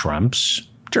Donald Trump's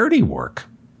dirty work.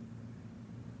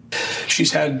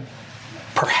 She's had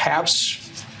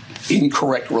perhaps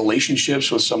incorrect relationships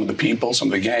with some of the people, some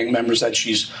of the gang members that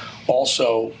she's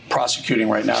also prosecuting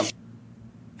right now.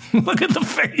 Look at the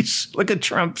face. Look at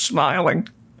Trump smiling.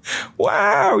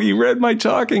 Wow, you read my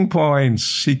talking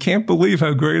points. He can't believe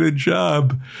how great a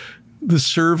job the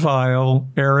servile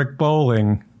Eric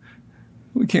Bolling.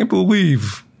 We can't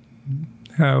believe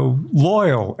how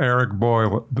loyal Eric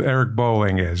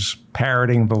Bolling is,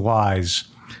 parroting the lies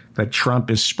that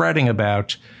Trump is spreading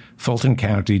about Fulton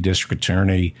County District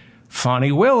Attorney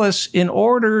Fani Willis in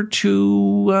order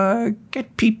to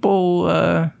get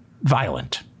people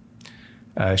violent.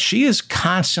 She is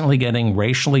constantly getting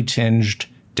racially tinged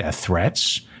death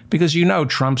threats because,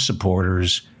 Trump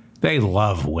supporters, they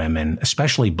love women,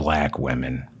 especially Black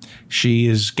women. She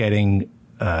is getting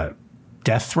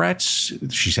death threats.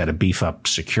 She's had to beef up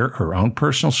her own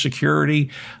personal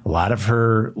security. A lot of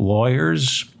her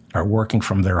lawyers are working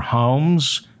from their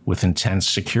homes with intense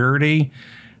security.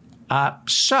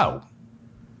 So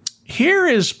here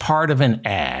is part of an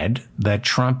ad that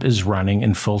Trump is running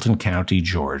in Fulton County,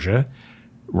 Georgia,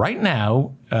 right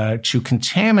now to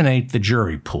contaminate the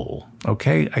jury pool.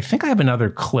 Okay, I think I have another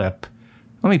clip.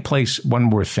 Let me play one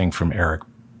more thing from Eric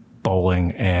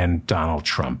Bolling and Donald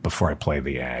Trump before I play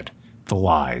the ad. The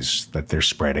lies that they're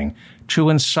spreading to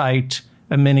incite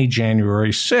a mini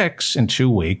January 6 in 2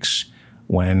 weeks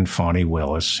when Fani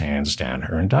Willis hands down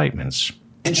her indictments.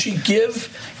 Did she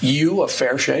give you a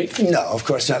fair shake? No, of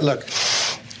course not. Look,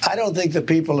 I don't think the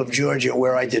people of Georgia,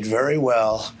 where I did very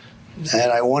well,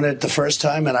 And I won it the first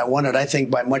time, and I won it, I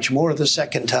think, by much more the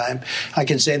second time. I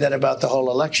can say that about the whole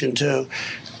election, too.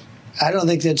 I don't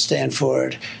think they'd stand for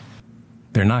it.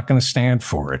 They're not going to stand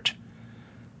for it.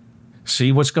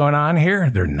 See what's going on here?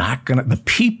 The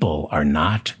people are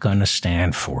not going to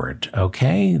stand for it,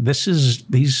 okay?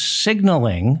 He's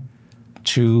signaling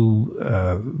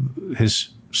to his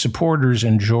supporters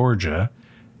in Georgia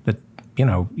that,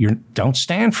 you don't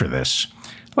stand for this.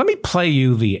 Let me play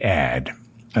you the ad.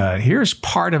 Here's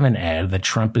part of an ad that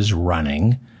Trump is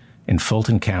running in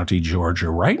Fulton County, Georgia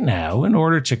right now in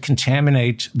order to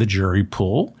contaminate the jury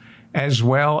pool as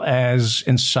well as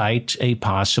incite a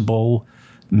possible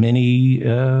mini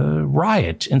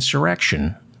riot,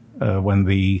 insurrection when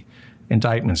the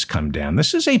indictments come down.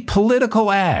 This is a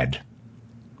political ad,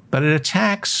 but it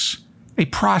attacks a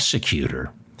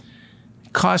prosecutor.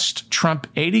 It cost Trump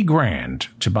 $80,000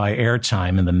 to buy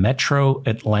airtime in the metro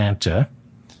Atlanta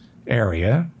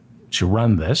area to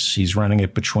run this. He's running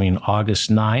it between August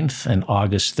 9th and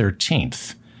August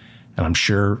 13th. And I'm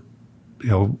sure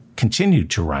he'll continue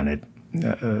to run it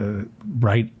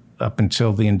right up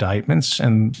until the indictments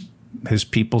and his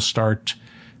people start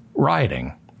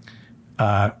rioting.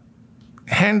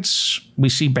 Hence, we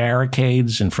see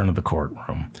barricades in front of the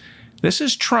courtroom. This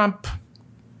is Trump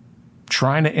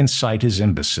trying to incite his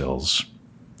imbeciles.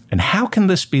 And how can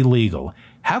this be legal?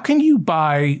 How can you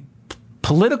buy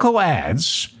political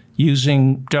ads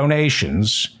using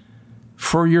donations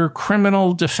for your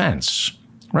criminal defense,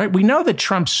 right? We know that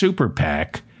Trump's super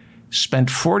PAC spent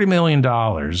 $40 million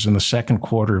in the second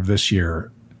quarter of this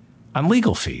year on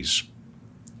legal fees.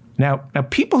 Now,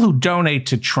 people who donate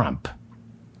to Trump,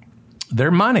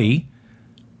 their money,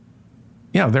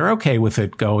 they're okay with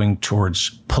it going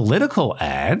towards political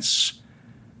ads.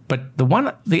 But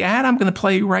the ad I'm going to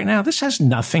play you right now, this has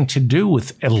nothing to do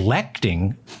with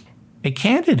electing a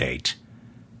candidate.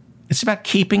 It's about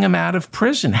keeping him out of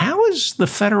prison. How is the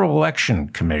Federal Election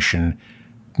Commission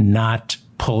not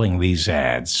pulling these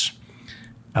ads?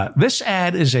 This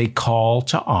ad is a call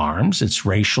to arms. It's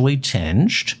racially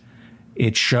tinged.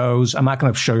 It shows, I'm not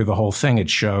going to show you the whole thing. It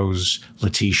shows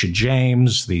Letitia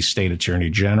James, the state attorney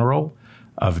general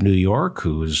of New York,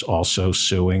 who is also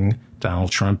suing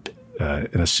Donald Trump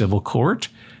in a civil court.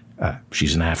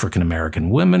 She's an African-American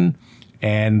woman.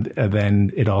 And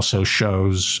then it also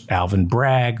shows Alvin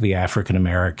Bragg, the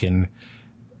African-American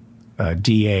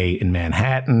DA in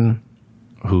Manhattan,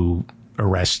 who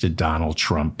arrested Donald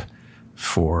Trump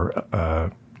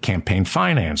for campaign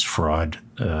finance fraud,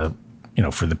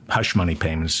 for the hush money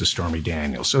payments to Stormy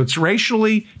Daniels. So it's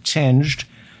racially tinged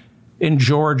in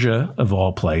Georgia, of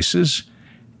all places.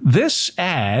 This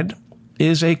ad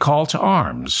is a call to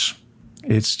arms.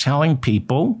 It's telling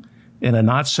people in a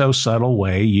not so subtle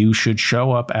way, you should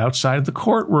show up outside the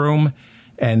courtroom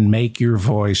and make your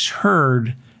voice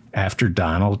heard after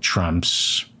Donald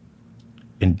Trump's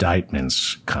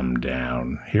indictments come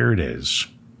down. Here it is.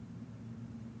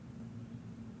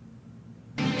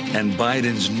 And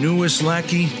Biden's newest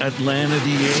lackey, Atlanta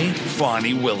DA,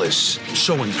 Fani Willis.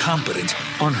 So incompetent,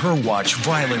 on her watch,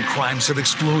 violent crimes have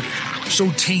exploded. So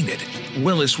tainted,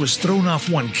 Willis was thrown off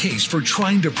one case for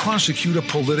trying to prosecute a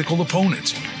political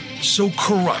opponent. So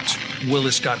corrupt,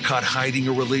 Willis got caught hiding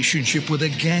a relationship with a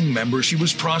gang member she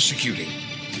was prosecuting.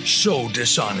 So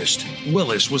dishonest,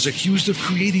 Willis was accused of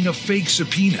creating a fake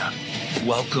subpoena.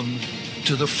 Welcome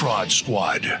to the fraud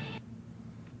squad.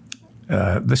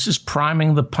 This is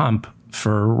priming the pump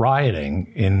for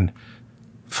rioting in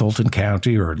Fulton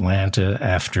County or Atlanta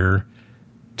after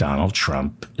Donald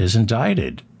Trump is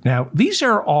indicted. Now, these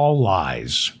are all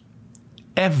lies.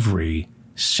 Every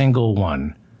single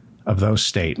one of those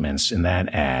statements in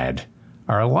that ad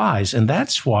are lies. And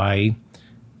that's why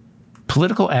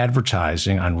political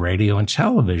advertising on radio and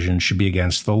television should be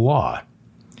against the law,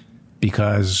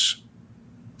 because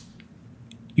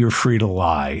you're free to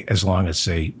lie as long as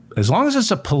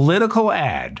it's a political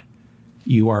ad.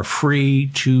 You are free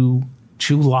to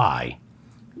lie.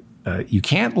 You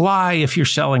can't lie if you're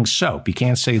selling soap. You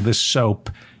can't say this soap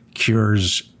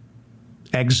cures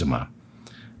eczema.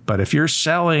 But if you're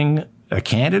selling a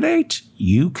candidate,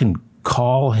 you can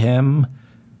call him.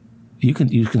 You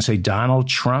can say Donald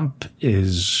Trump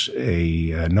is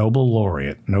a Nobel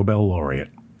laureate,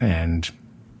 and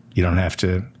you don't have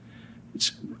to.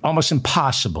 It's almost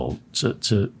impossible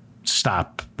to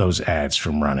stop those ads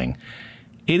from running.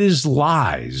 It is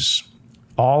lies,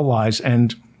 all lies,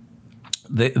 and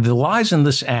the lies in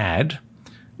this ad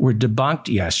were debunked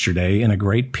yesterday in a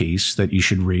great piece that you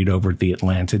should read over at the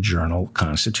Atlanta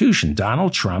Journal-Constitution.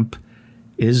 Donald Trump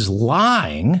is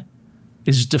lying,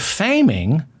 is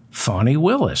defaming Fani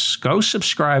Willis. Go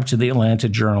subscribe to the Atlanta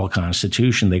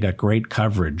Journal-Constitution. They got great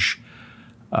coverage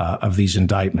of these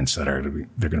indictments that they're going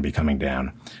to be coming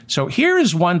down. So here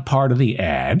is one part of the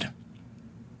ad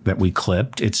that we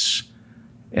clipped. It's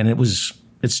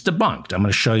debunked. I'm going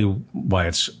to show you why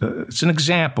it's an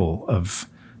example of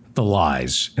the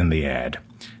lies in the ad.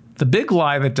 The big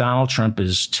lie that Donald Trump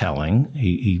is telling,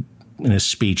 he in his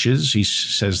speeches, he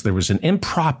says there was an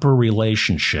improper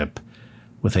relationship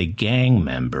with a gang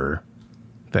member,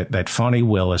 that Fani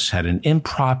Willis had an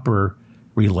improper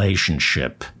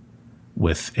relationship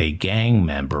with a gang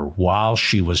member while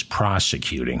she was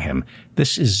prosecuting him.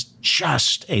 This is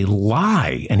just a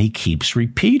lie, and he keeps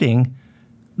repeating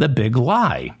the big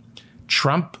lie.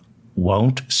 Trump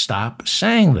won't stop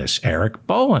saying this. Eric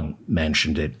Bolling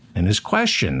mentioned it in his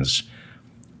questions.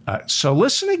 So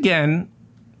listen again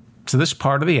to this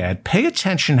part of the ad. Pay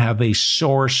attention how they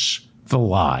source the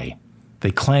lie.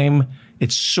 They claim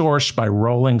it's sourced by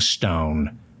Rolling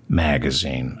Stone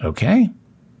magazine, okay?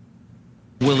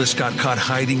 Willis got caught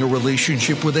hiding a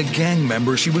relationship with a gang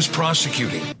member she was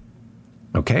prosecuting.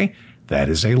 Okay, that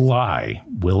is a lie.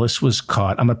 Willis was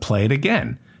caught. I'm going to play it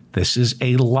again. This is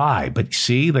a lie. But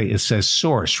see, it says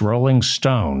source, Rolling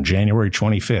Stone, January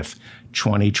 25th,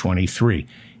 2023.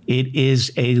 It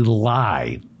is a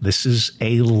lie. This is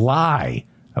a lie.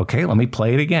 Okay, let me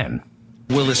play it again.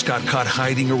 Willis got caught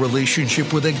hiding a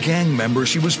relationship with a gang member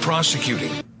she was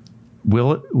prosecuting.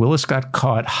 Willis got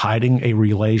caught hiding a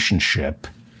relationship.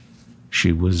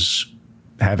 She was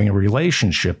having a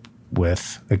relationship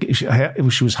with,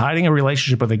 she was hiding a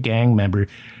relationship with a gang member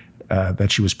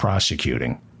that she was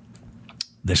prosecuting.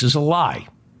 This is a lie.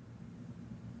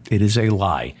 It is a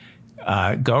lie.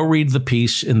 Go read the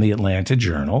piece in the Atlanta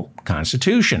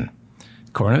Journal-Constitution.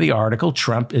 According to the article,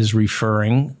 Trump is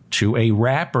referring to a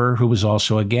rapper who was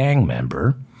also a gang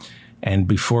member. And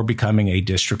before becoming a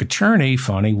district attorney,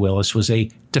 Fani Willis was a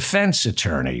defense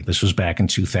attorney. This was back in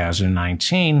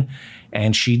 2019.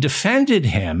 And she defended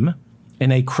him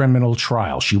in a criminal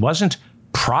trial. She wasn't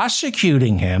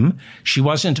prosecuting him. She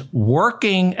wasn't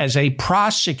working as a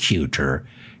prosecutor.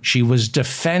 She was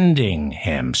defending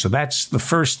him. So that's the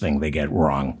first thing they get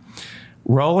wrong.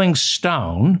 Rolling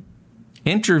Stone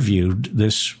interviewed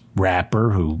this rapper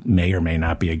who may or may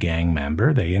not be a gang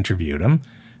member. They interviewed him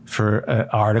for an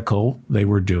article they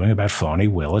were doing about Fani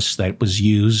Willis that was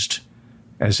used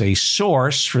as a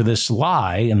source for this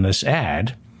lie in this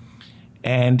ad.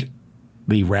 And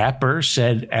the rapper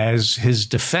said, as his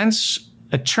defense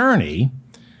attorney,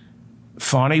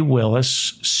 Fani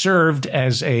Willis served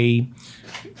as a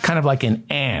kind of like an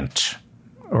aunt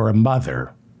or a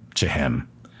mother to him.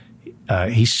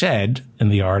 He said in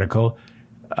the article,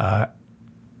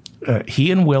 he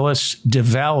and Willis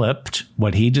developed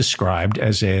what he described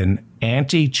as an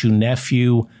auntie to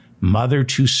nephew, mother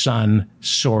to son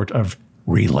sort of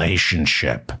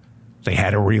relationship. They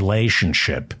had a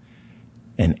relationship,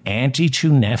 an auntie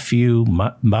to nephew,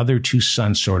 mother to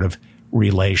son sort of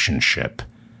relationship.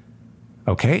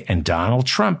 Okay, and Donald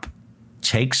Trump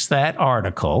takes that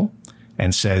article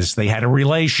and says they had a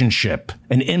relationship,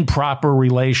 an improper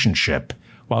relationship,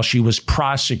 while she was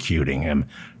prosecuting him.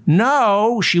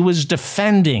 No, she was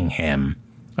defending him.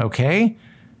 Okay?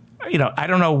 You know, I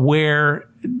don't know where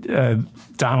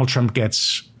Donald Trump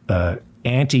gets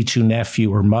auntie to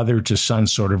nephew or mother to son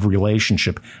sort of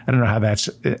relationship. I don't know how that's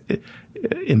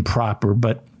improper,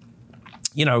 but,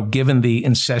 you know, given the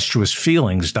incestuous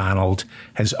feelings Donald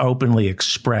has openly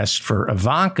expressed for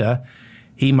Ivanka,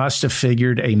 he must have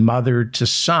figured a mother to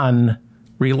son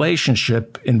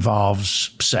relationship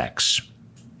involves sex.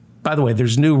 By the way,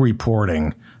 there's new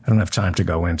reporting. I don't have time to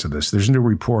go into this. There's new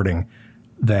reporting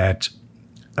that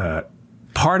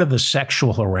part of the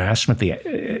sexual harassment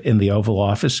in the Oval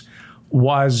Office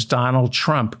was Donald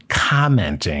Trump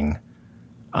commenting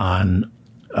on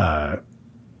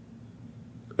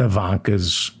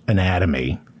Ivanka's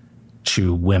anatomy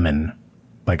to women,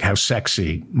 like how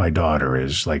sexy my daughter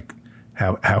is, like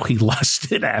how he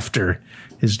lusted after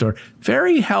his daughter.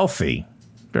 Very healthy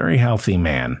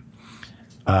man.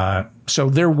 So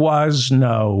there was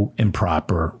no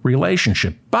improper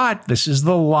relationship. But this is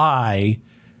the lie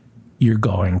you're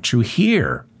going to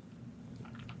hear.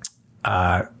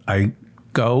 I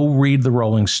go read the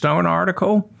Rolling Stone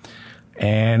article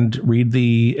and read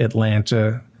the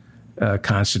Atlanta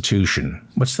Constitution.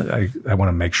 I want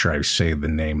to make sure I say the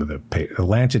name of the paper.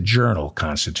 Atlanta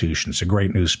Journal-Constitution. It's a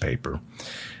great newspaper.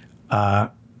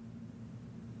 A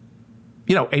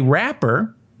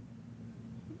rapper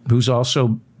who's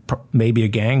also maybe a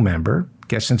gang member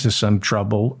gets into some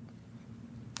trouble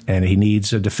and he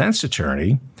needs a defense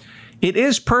attorney. It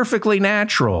is perfectly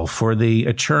natural for the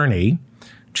attorney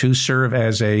to serve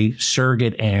as a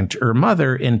surrogate aunt or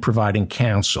mother in providing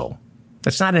counsel.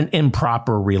 That's not an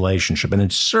improper relationship, and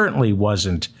it certainly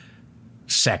wasn't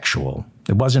sexual.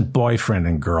 It wasn't boyfriend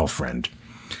and girlfriend.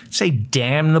 It's a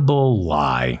damnable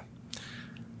lie.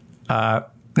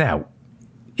 Now,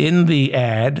 in the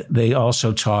ad, they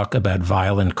also talk about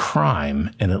violent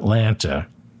crime in Atlanta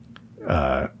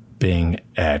being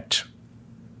at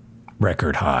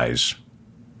record highs,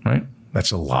 right?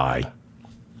 That's a lie.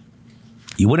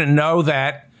 You wouldn't know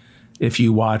that if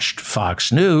you watched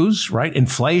Fox News, right?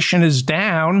 Inflation is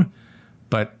down,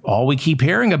 but all we keep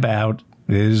hearing about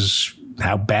is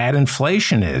how bad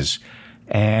inflation is.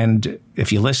 And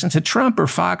if you listen to Trump or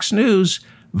Fox News,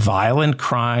 violent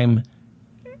crime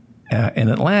in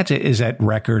Atlanta is at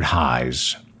record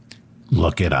highs.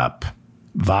 Look it up.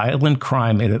 Violent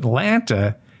crime in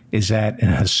Atlanta is at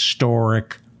an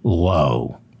historic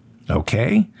low.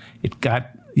 Okay? It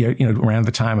got, around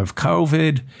the time of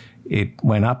COVID, it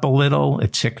went up a little,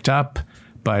 it ticked up,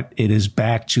 but it is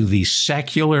back to the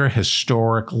secular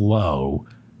historic low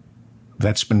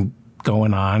that's been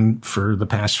going on for the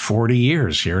past 40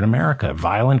 years here in America.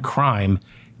 Violent crime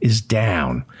is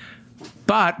down.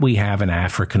 But we have an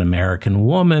African-American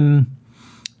woman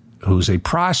who's a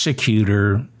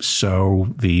prosecutor, so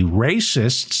the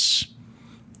racists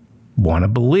want to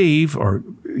believe, or,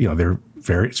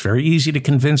 it's very easy to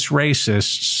convince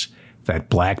racists that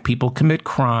black people commit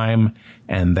crime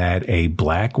and that a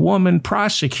black woman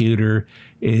prosecutor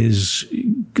is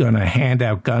going to hand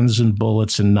out guns and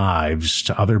bullets and knives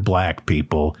to other black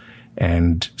people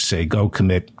and say, go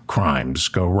commit crimes,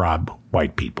 go rob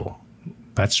white people.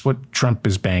 That's what Trump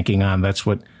is banking on. That's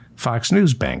what Fox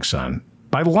News banks on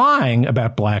by lying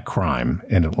about black crime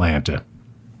in Atlanta.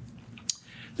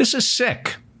 This is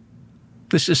sick.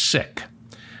 This is sick.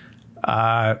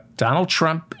 Donald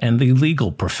Trump and the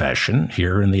legal profession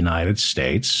here in the United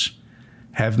States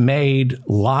have made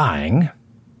lying,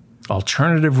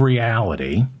 alternative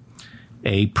reality,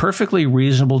 a perfectly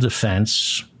reasonable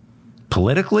defense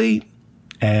politically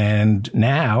and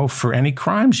now for any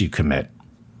crimes you commit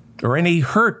or any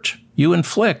hurt you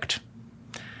inflict.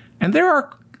 And there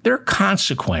are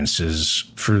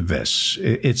consequences for this.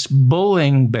 It's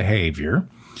bullying behavior.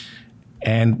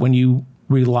 And when you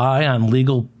rely on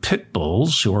legal pit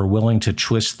bulls who are willing to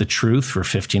twist the truth for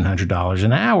 $1,500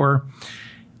 an hour,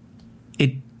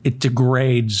 it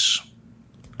degrades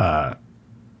our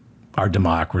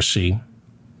democracy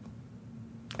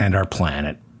and our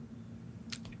planet.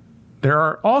 There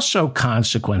are also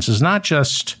consequences, not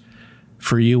just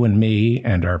for you and me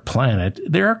and our planet.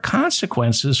 There are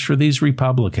consequences for these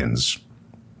Republicans.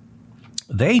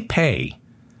 They pay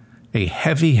a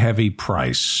heavy, heavy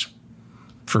price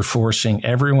for forcing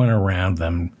everyone around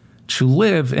them to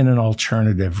live in an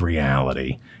alternative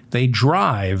reality. They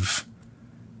drive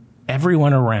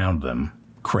everyone around them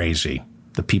crazy.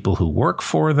 The people who work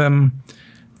for them,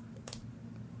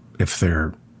 if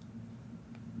there's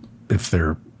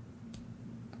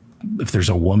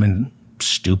a woman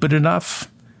stupid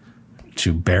enough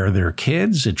to bear their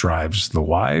kids, it drives the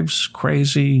wives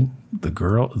crazy, the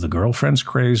girlfriend's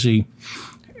crazy,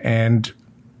 and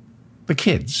the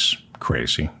kids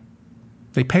crazy.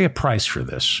 They pay a price for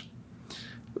this.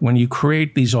 When you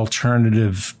create these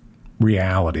alternative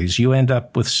realities, you end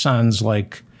up with sons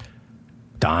like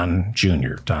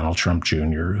Donald Trump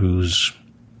Jr., who's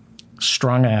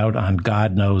strung out on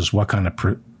God knows what kind of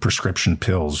prescription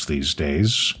pills these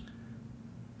days.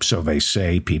 So they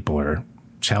say, people are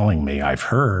telling me, I've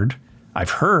heard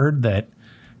that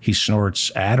he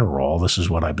snorts Adderall. This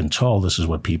is what I've been told. This is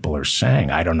what people are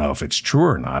saying. I don't know if it's true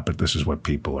or not, but this is what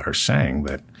people are saying,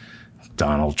 that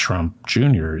Donald Trump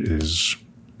Jr. is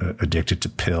addicted to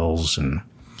pills and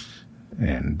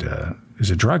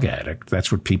is a drug addict.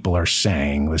 That's what people are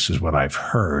saying. This is what I've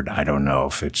heard. I don't know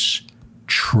if it's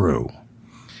true.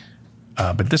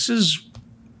 But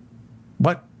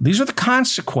these are the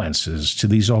consequences to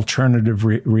these alternative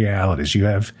realities. You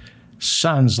have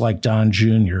sons like Don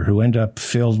Jr. who end up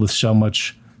filled with so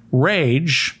much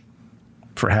rage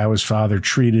for how his father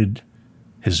treated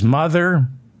his mother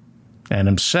and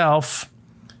himself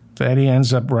that he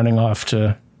ends up running off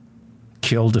to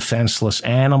kill defenseless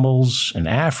animals in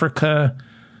Africa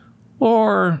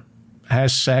or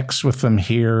has sex with them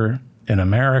here in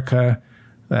America.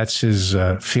 That's his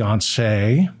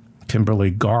fiancée,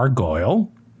 Kimberly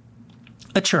Gargoyle,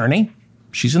 attorney.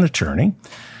 She's an attorney.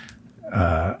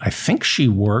 I think she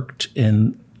worked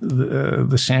in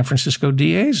the San Francisco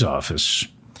DA's office.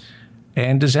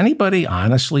 And does anybody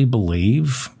honestly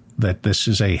believe that this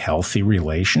is a healthy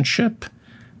relationship?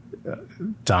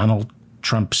 Donald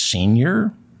Trump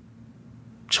Sr.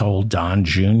 told Don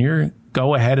Jr.,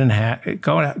 go ahead and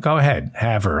go ahead,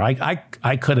 have her.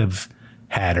 I could have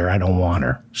had her. I don't want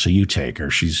her. So you take her.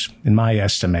 She's, in my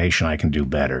estimation, I can do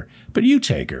better. But you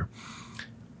take her.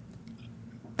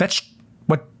 That's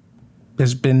what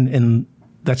has been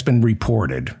that's been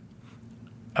reported.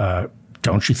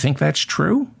 Don't you think that's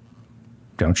true?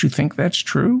 Don't you think that's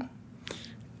true?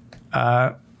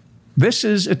 This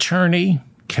is attorney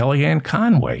Kellyanne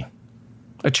Conway.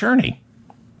 Attorney.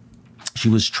 She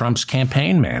was Trump's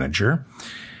campaign manager,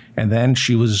 and then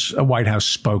she was a White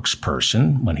House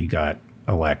spokesperson when he got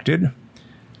elected.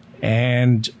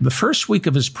 And the first week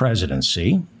of his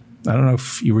presidency, I don't know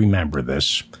if you remember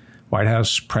this, White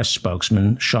House press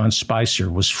spokesman Sean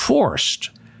Spicer was forced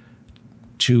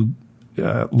to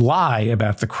lie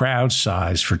about the crowd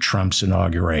size for Trump's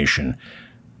inauguration.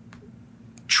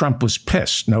 Trump was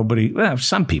pissed.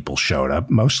 Some people showed up,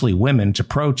 mostly women, to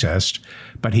protest,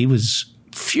 but he was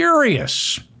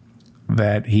furious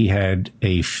that he had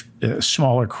a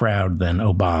smaller crowd than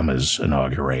Obama's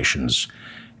inaugurations.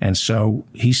 And so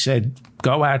he said,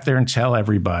 go out there and tell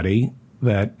everybody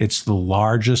that it's the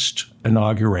largest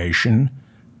inauguration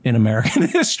in American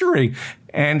history.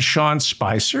 And Sean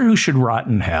Spicer, who should rot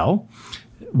in hell,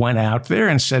 went out there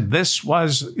and said this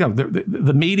was,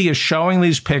 the media showing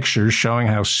these pictures, showing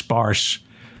how sparse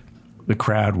the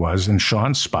crowd was. And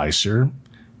Sean Spicer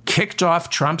kicked off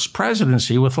Trump's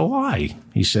presidency with a lie.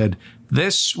 He said,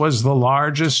 this was the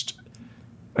largest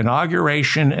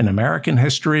inauguration in American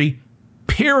history,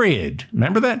 period.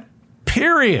 Remember that?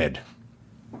 Period.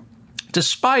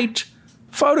 Despite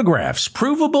photographs,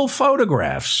 provable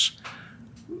photographs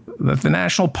that the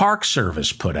National Park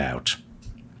Service put out.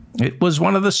 It was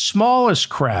one of the smallest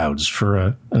crowds for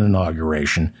an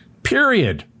inauguration,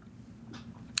 period.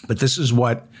 But this is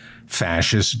what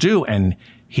fascists do. And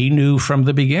he knew from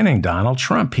the beginning, Donald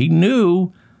Trump, he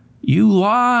knew you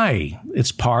lie.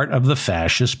 It's part of the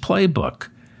fascist playbook,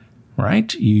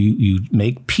 right? You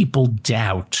make people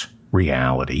doubt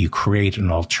reality. You create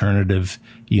an alternative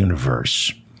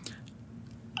universe.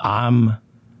 I'm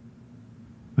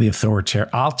the authoritarian.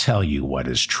 I'll tell you what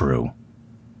is true.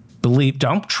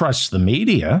 Don't trust the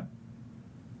media.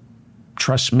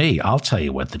 Trust me. I'll tell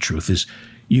you what the truth is.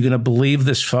 You going to believe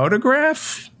this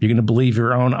photograph? You're going to believe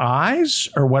your own eyes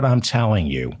or what I'm telling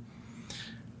you?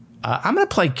 I'm going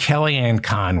to play Kellyanne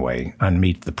Conway on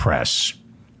Meet the Press.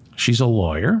 She's a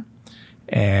lawyer.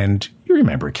 And you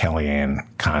remember Kellyanne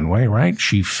Conway, right?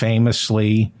 She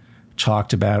famously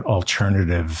talked about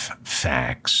alternative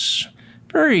facts.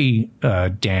 Very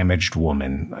damaged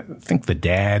woman. I think the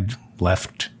dad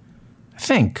left. I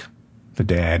think the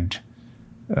dad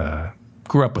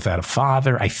grew up without a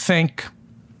father. I think.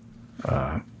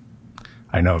 I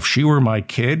know if she were my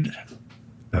kid,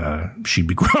 she'd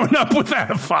be grown up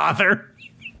without a father.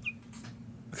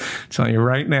 Telling you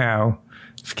right now,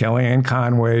 if Kellyanne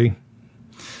Conway,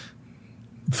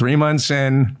 3 months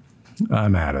in,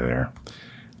 I'm out of there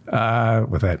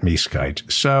with that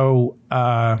Mieskite. So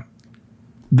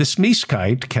this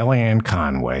Mieskite, Kellyanne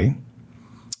Conway,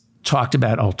 talked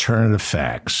about alternative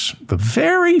facts the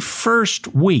very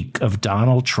first week of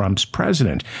Donald Trump's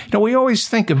president. We always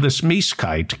think of this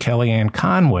Mieskite, Kellyanne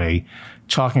Conway,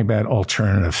 talking about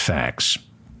alternative facts.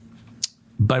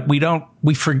 But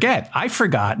we forget. I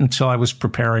forgot until I was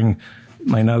preparing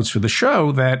my notes for the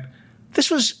show that this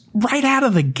was right out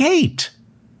of the gate.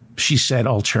 She said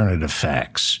alternative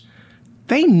facts.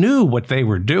 They knew what they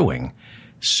were doing.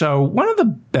 So one of the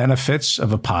benefits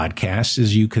of a podcast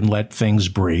is you can let things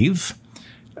breathe.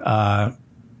 So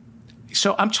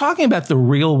I'm talking about the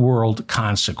real world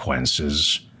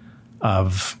consequences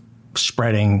of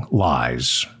spreading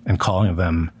lies and calling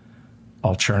them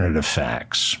alternative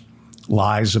facts.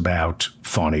 Lies about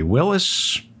Fani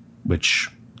Willis, which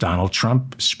Donald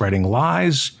Trump is spreading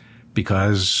lies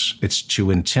because it's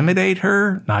to intimidate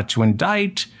her, not to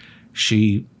indict.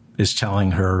 She is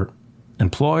telling her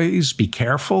employees, be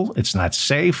careful, it's not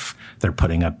safe. They're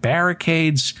putting up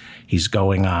barricades. He's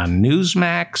going on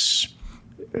Newsmax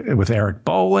with Eric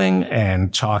Bolling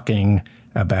and talking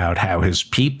about how his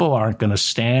people aren't going to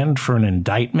stand for an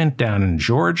indictment down in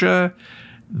Georgia.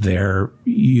 They're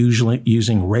usually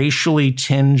using racially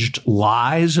tinged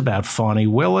lies about Fani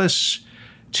Willis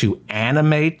to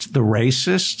animate the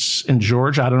racists in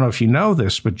Georgia. I don't know if you know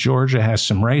this, but Georgia has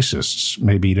some racists.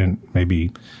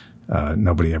 Maybe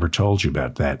nobody ever told you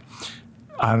about that.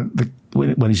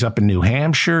 When he's up in New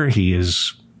Hampshire, he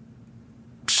is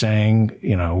saying,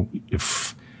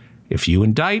 if you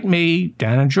indict me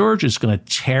down in Georgia, it's going to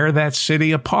tear that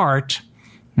city apart.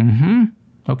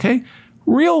 Okay.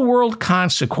 Real world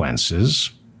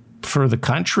consequences for the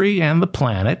country and the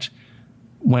planet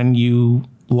when you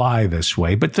lie this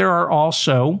way, but there are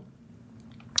also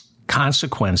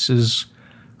consequences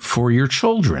for your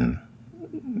children,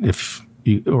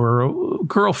 or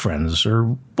girlfriends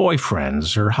or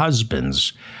boyfriends or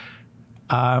husbands.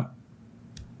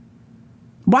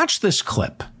 Watch this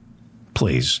clip,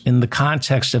 please, in the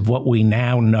context of what we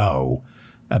now know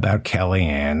about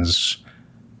Kellyanne's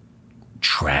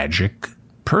tragic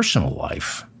personal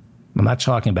life. I'm not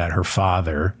talking about her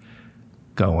father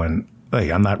going, hey,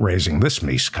 I'm not raising this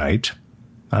meeskite.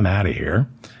 I'm out of here.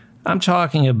 I'm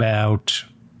talking about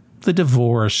the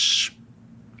divorce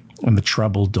and the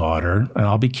troubled daughter. And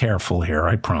I'll be careful here,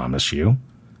 I promise you.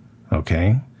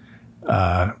 Okay?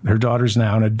 Her daughter's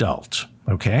now an adult.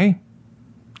 Okay?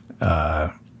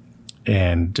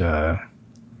 And I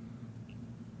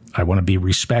want to be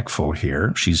respectful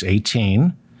here. She's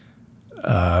 18.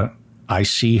 I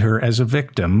see her as a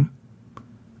victim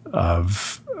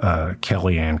of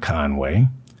Kellyanne Conway.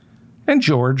 And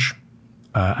George,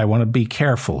 I want to be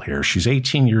careful here. She's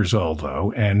 18 years old,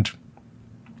 though, and,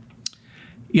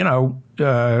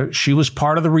 she was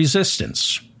part of the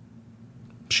resistance.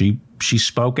 She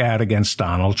spoke out against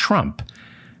Donald Trump,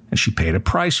 and she paid a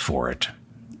price for it.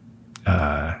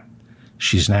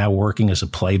 She's now working as a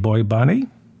Playboy bunny.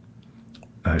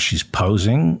 She's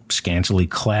posing scantily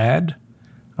clad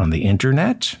on the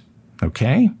internet,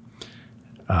 okay?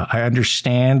 I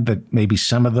understand that maybe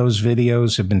some of those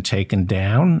videos have been taken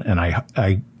down,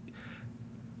 and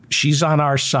she's on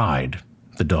our side,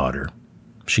 the daughter.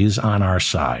 She's on our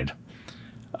side.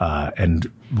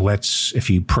 And if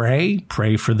you pray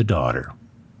for the daughter.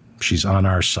 She's on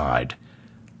our side.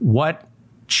 What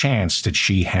chance did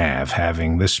she have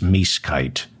having this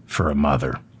meeskite for a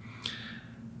mother?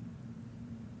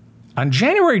 On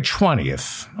January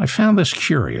 20th, I found this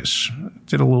curious.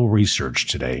 Did a little research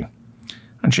today.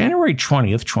 On January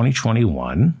 20th,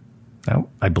 2021, now,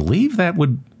 I believe that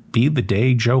would be the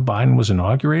day Joe Biden was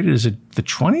inaugurated. Is it the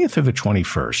 20th or the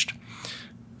 21st?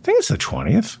 I think it's the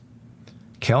 20th.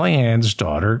 Kellyanne's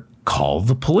daughter called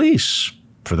the police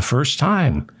for the first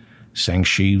time, saying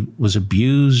she was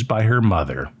abused by her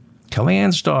mother.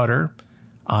 Kellyanne's daughter,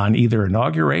 on either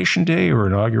Inauguration Day or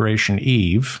Inauguration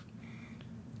Eve,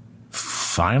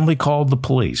 finally called the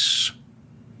police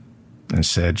and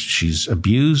said she's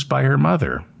abused by her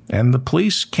mother. And the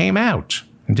police came out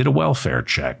and did a welfare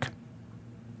check.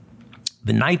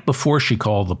 The night before she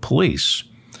called the police.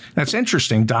 That's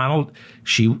interesting, Donald.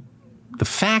 The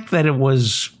fact that it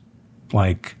was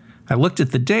like, I looked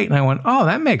at the date and I went, oh,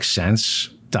 that makes sense.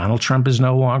 Donald Trump is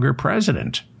no longer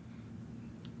president.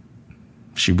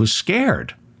 She was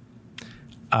scared.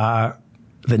 The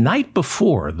night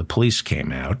before the police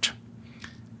came out,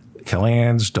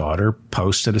 Kellyanne's daughter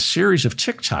posted a series of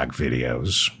TikTok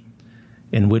videos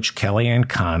in which Kellyanne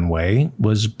Conway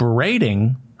was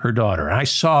berating her daughter. I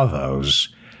saw those,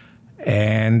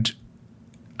 and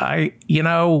I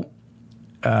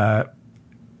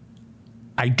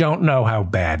don't know how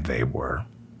bad they were.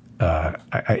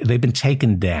 They've been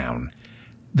taken down.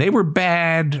 They were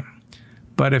bad,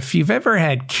 but if you've ever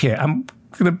had kids,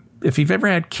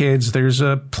 there's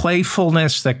a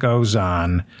playfulness that goes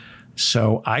on.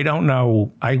 So I don't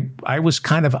know. I was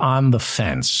kind of on the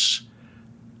fence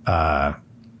about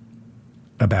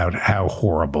how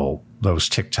horrible those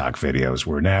TikTok videos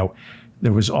were. Now,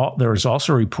 there was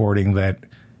also reporting that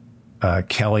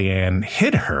Kellyanne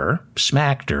hit her,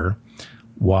 smacked her,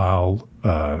 while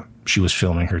she was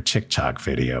filming her TikTok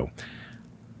video.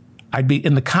 I'd be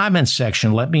in the comments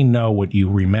section. Let me know what you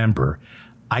remember.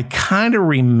 I kind of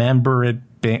remember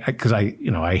it being, because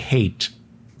I hate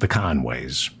the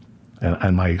Conways.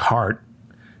 And my heart,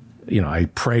 I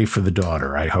pray for the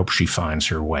daughter. I hope she finds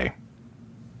her way.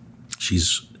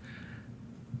 She's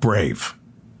brave.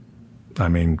 I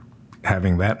mean,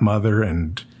 having that mother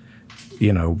and,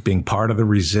 being part of the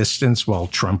resistance while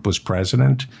Trump was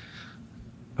president,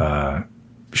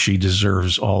 she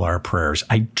deserves all our prayers.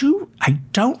 I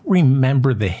don't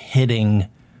remember the hitting.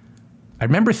 I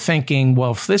remember thinking,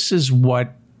 well, if this is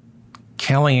what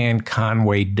Kellyanne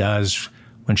Conway does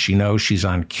when she knows she's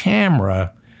on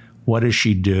camera, what does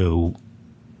she do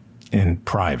in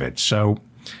private? So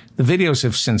the videos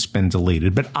have since been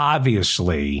deleted, but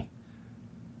obviously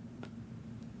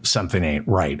something ain't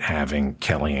right having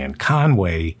Kellyanne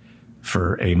Conway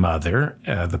for a mother.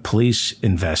 The police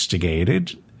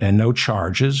investigated and no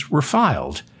charges were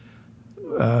filed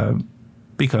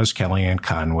because Kellyanne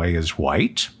Conway is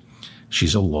white.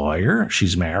 She's a lawyer.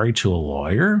 She's married to a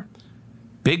lawyer,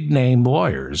 big name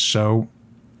lawyers. So,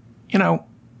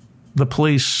 the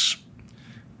police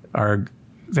they're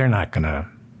going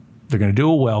to do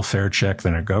a welfare check.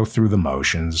 They're going to go through the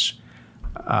motions.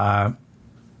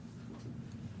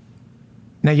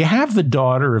 Now, you have the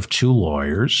daughter of two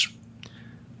lawyers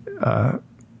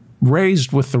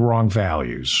raised with the wrong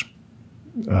values,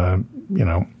 and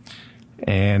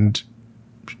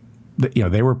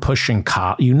they were pushing,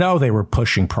 they were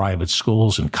pushing private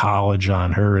schools and college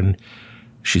on her, and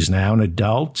she's now an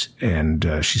adult, and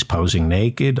she's posing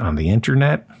naked on the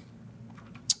internet.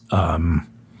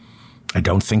 I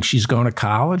don't think she's going to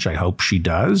college. I hope she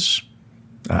does.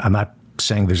 I'm not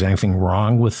saying there's anything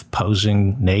wrong with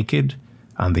posing naked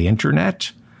on the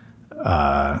internet.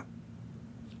 I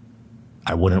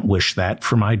wouldn't wish that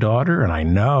for my daughter, and I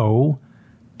know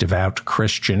devout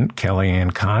Christian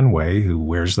Kellyanne Conway, who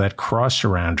wears that cross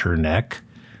around her neck.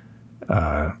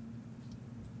 I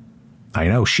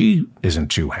know she isn't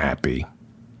too happy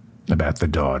about the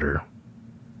daughter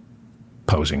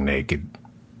posing naked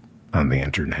on the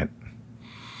internet.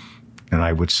 And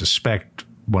I would suspect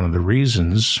one of the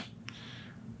reasons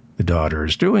the daughter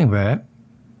is doing that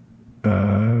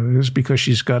is because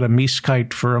she's got a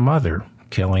miskite for a mother,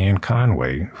 Kellyanne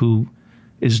Conway, who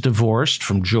is divorced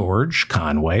from George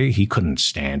Conway. He couldn't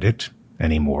stand it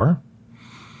anymore.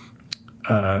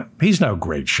 He's no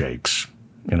great shakes,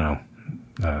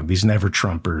 these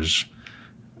never-Trumpers.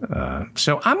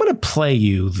 So I'm going to play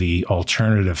you the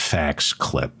alternative facts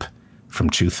clip from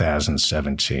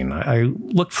 2017. I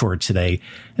looked for it today,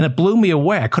 and it blew me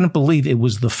away. I couldn't believe it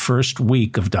was the first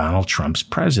week of Donald Trump's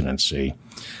presidency.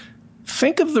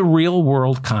 Think of the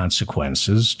real-world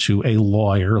consequences to a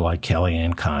lawyer like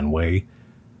Kellyanne Conway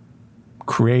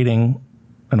creating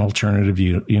an alternative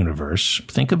universe.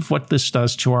 Think of what this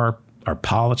does to our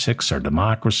politics, our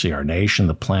democracy, our nation,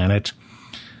 the planet.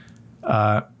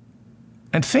 And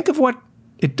think of what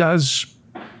it does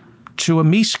to a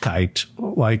miskite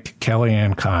like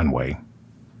Kellyanne Conway.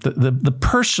 The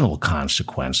personal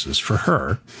consequences for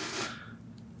her.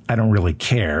 I don't really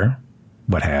care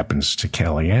what happens to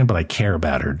Kellyanne, but I care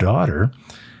about her daughter.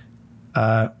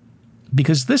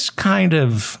 Because this kind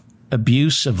of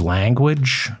abuse of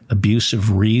language, abuse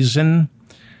of reason,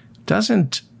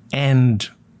 doesn't end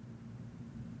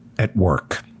at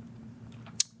work.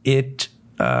 It's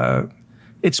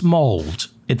mold.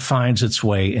 It finds its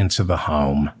way into the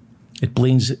home. It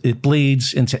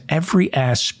bleeds into every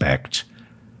aspect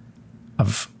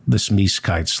of this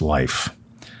miskite's life,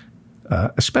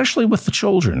 especially with the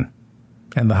children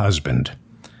and the husband.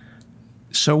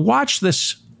 So watch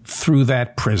this through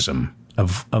that prism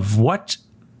of what.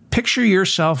 Picture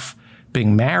yourself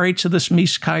being married to this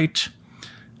miskite,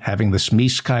 having this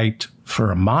miskite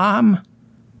for a mom.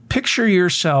 Picture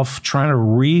yourself trying to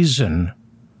reason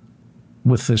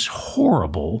with this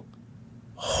horribly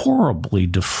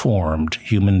deformed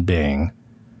human being,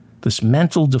 this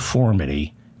mental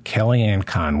deformity, Kellyanne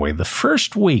Conway. The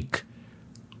first week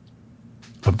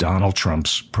of Donald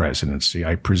Trump's presidency,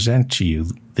 I present to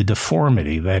you the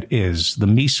deformity that is the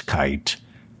miskite,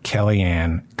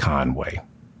 Kellyanne Conway.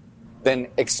 Then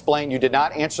explain, you did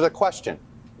not answer the question.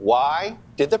 Why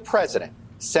did the president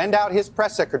send out his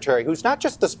press secretary, who's not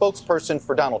just the spokesperson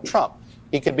for Donald Trump,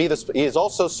 he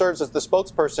also serves as the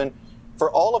spokesperson for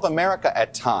all of America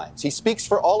at times. He speaks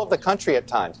for all of the country at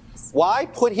times. Why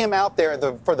put him out there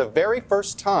for the very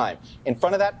first time in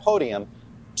front of that podium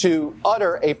to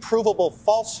utter a provable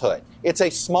falsehood? It's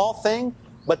a small thing,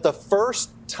 but the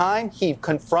first time he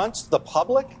confronts the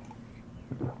public,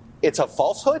 it's a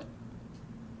falsehood?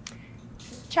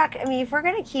 Chuck, I mean, if we're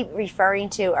going to keep referring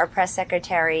to our press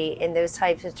secretary in those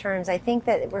types of terms, I think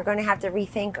that we're going to have to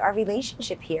rethink our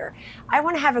relationship here. I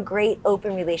want to have a great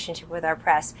open relationship with our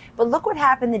press. But look what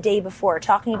happened the day before,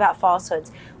 talking about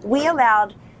falsehoods. We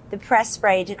allowed the press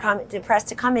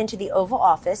to come into the Oval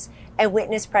Office and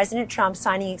witness President Trump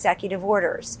signing executive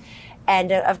orders.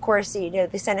 And of course, the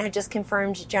Senate had just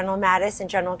confirmed General Mattis and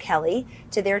General Kelly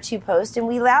to their two posts. And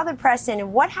we allow the press in.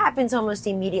 And what happens almost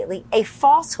immediately? A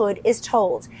falsehood is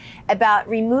told about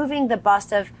removing the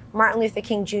bust of Martin Luther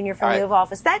King Jr. from the Oval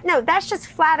Office. That's just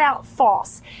flat out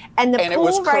false. And it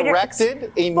was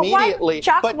corrected immediately.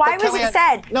 Why was it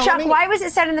said? Why was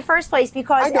it said in the first place?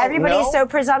 Because everybody is so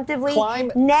presumptively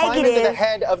negative. Into the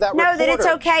head of that reporter. That it's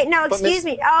okay. No, excuse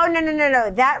me. Oh, no.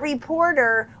 That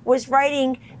reporter was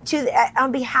writing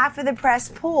on behalf of the press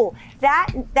pool.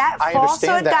 That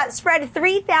falsehood got spread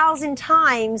 3,000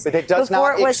 times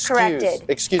before it was corrected.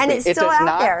 Excuse me. It does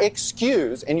not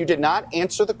excuse, and you did not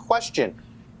answer the question.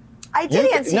 I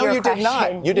did answer your question. No, you did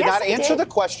not. You did not answer the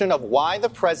question of why the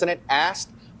president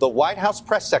asked the White House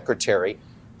press secretary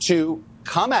to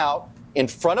come out in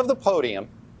front of the podium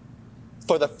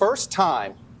for the first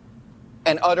time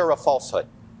and utter a falsehood.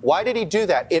 Why did he do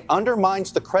that? It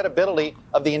undermines the credibility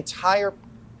of the entire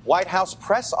White House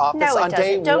press office No, it on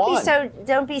day doesn't. one.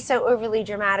 Don't be so overly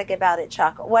dramatic about it,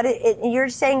 Chuck. You're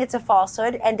saying it's a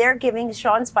falsehood, and they're giving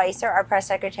Sean Spicer, our press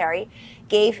secretary,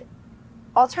 gave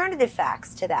alternative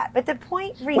facts to that. But the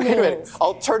point remains. Wait a minute.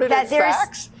 Alternative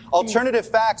facts? Alternative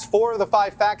facts. 4 of the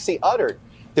 5 facts he uttered.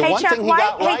 The one thing he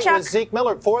got right was Zeke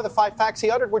Miller. 4 of the 5 facts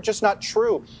he uttered were just not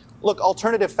true. Look,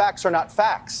 alternative facts are not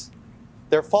facts.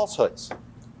 They're falsehoods.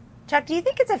 Chuck, do you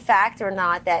think it's a fact or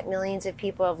not that millions of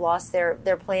people have lost their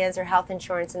plans, their health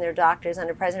insurance, and their doctors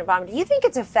under President Obama? Do you think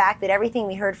it's a fact that everything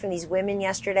we heard from these women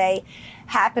yesterday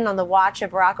happened on the watch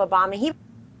of Barack Obama?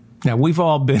 Now, we've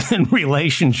all been in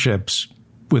relationships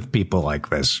with people like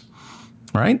this,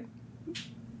 right?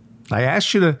 I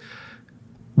asked you to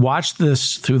watch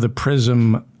this through the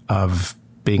prism of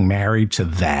being married to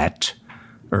that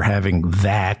or having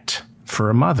that for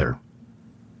a mother.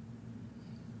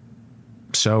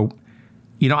 So,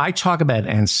 I talk about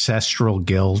ancestral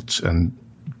guilt and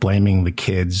blaming the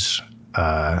kids.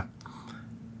 I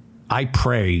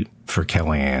pray for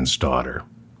Kellyanne's daughter.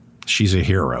 She's a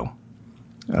hero.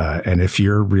 And if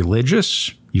you're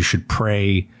religious, you should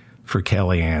pray for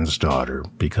Kellyanne's daughter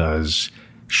because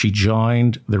she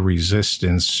joined the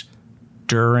resistance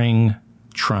during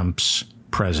Trump's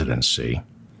presidency.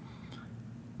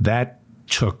 That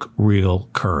took real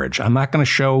courage. I'm not going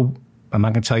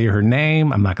to tell you her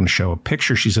name. I'm not going to show a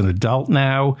picture. She's an adult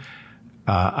now.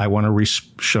 I want to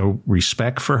show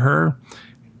respect for her.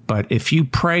 But if you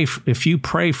pray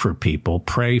for people,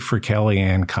 pray for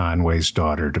Kellyanne Conway's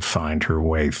daughter to find her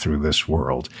way through this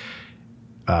world.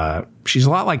 She's a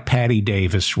lot like Patty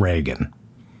Davis Reagan,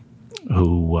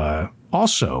 who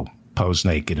also posed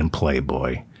naked in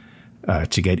Playboy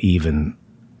to get even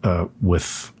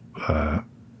with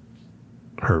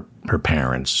her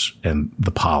parents and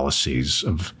the policies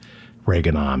of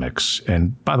Reaganomics.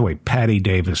 And by the way, Patty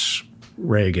Davis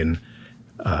Reagan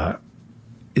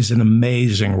is an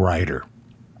amazing writer.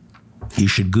 You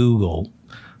should Google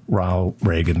Ronald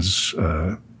Reagan's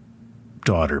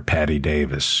daughter, Patty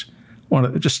Davis.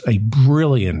 Just a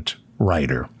brilliant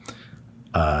writer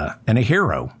and a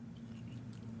hero.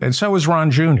 And so is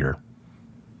Ron Jr.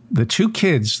 The 2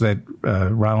 kids that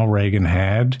Ronald Reagan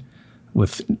had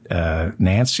with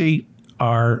Nancy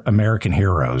are American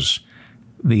heroes.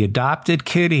 The adopted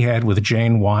kid he had with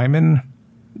Jane Wyman,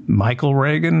 Michael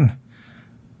Reagan,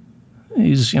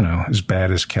 he's, as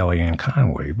bad as Kellyanne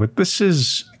Conway. But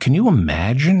can you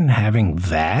imagine having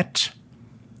that,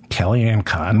 Kellyanne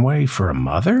Conway, for a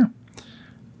mother?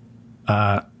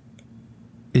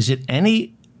 Is it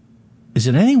any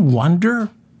wonder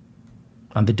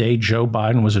on the day Joe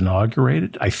Biden was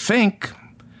inaugurated? I think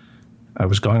I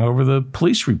was going over the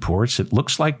police reports. It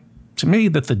looks like to me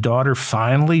that the daughter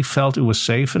finally felt it was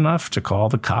safe enough to call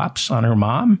the cops on her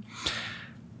mom.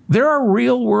 There are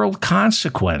real world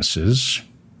consequences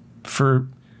for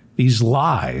these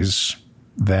lies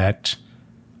that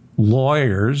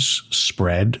lawyers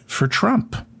spread for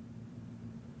Trump.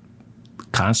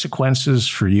 Consequences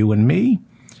for you and me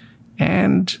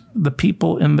and the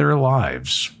people in their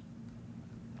lives.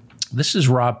 This is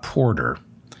Rob Porter,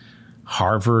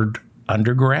 Harvard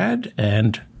undergrad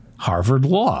and Harvard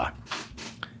Law.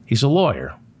 He's a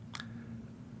lawyer.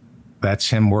 That's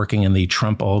him working in the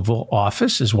Trump Oval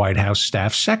Office as White House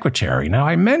staff secretary. Now,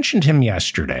 I mentioned him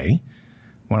yesterday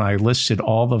when I listed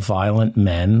all the violent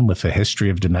men with a history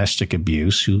of domestic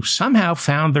abuse who somehow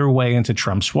found their way into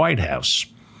Trump's White House.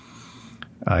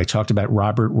 I talked about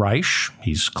Robert Reich.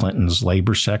 He's Clinton's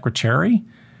labor secretary.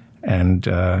 And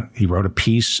he wrote a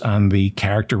piece on the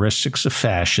characteristics of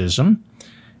fascism.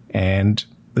 And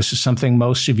this is something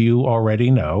most of you already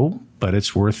know, but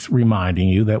it's worth reminding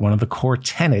you that one of the core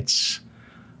tenets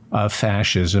of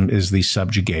fascism is the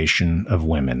subjugation of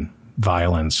women,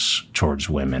 violence towards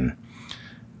women.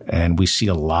 And we see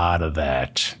a lot of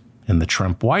that in the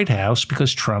Trump White House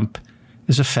because Trump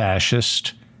is a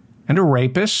fascist and a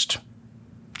rapist.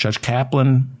 Judge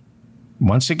Kaplan,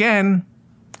 once again,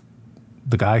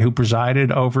 the guy who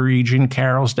presided over E. Jean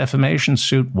Carroll's defamation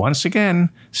suit, once again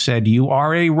said, "You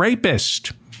are a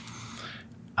rapist."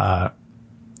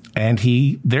 And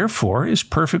he, therefore, is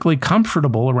perfectly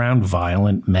comfortable around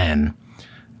violent men,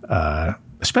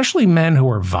 especially men who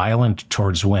are violent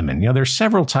towards women. There are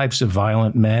several types of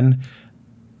violent men,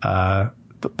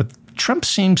 but Trump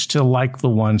seems to like the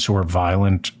ones who are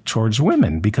violent towards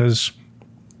women because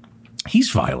he's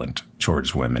violent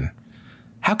towards women.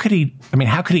 How could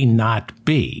he not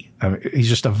be? He's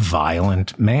just a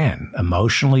violent man,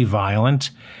 emotionally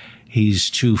violent. He's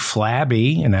too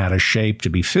flabby and out of shape to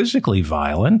be physically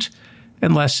violent,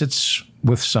 unless it's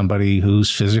with somebody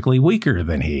who's physically weaker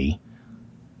than he,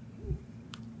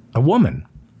 a woman.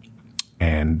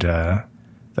 And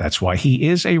that's why he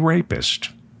is a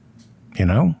rapist. You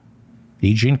know,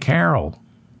 E. Jean Carroll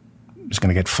is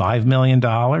going to get $5 million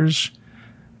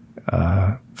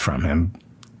from him.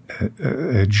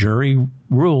 A jury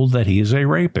ruled that he is a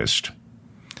rapist.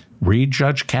 Read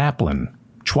Judge Kaplan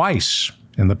twice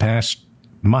in the past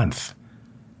month.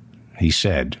 He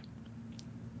said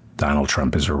Donald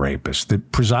Trump is a rapist. The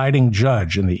presiding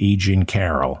judge in the E. Jean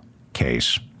Carroll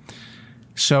case.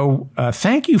 So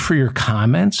thank you for your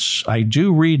comments. I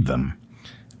do read them.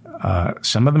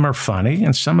 Some of them are funny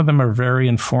and some of them are very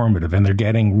informative, and they're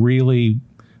getting really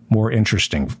more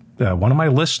interesting. One of my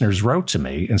listeners wrote to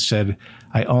me and said,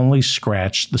 I only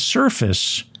scratched the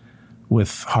surface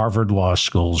with Harvard Law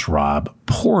School's Rob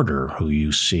Porter, who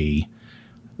you see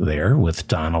there with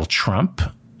Donald Trump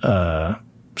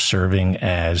serving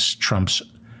as Trump's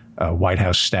White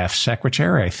House staff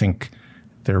secretary. I think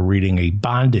they're reading a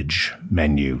bondage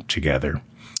menu together.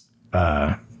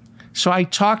 So I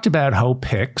talked about Hope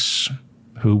Hicks,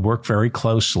 who worked very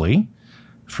closely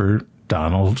for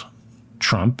Donald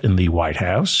Trump in the White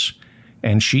House,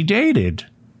 and she dated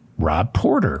Rob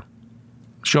Porter.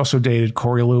 She also dated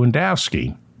Corey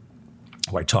Lewandowski,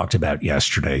 who I talked about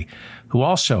yesterday, who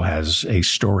also has a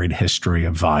storied history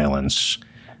of violence.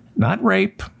 Not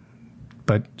rape,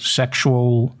 but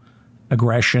sexual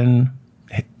aggression,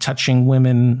 touching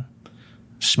women,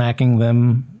 smacking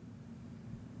them,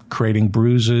 creating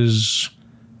bruises.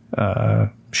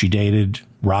 She dated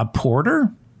Rob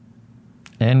Porter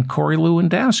and Corey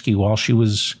Lewandowski while she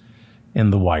was in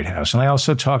the White House. And I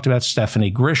also talked about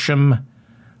Stephanie Grisham,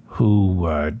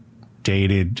 who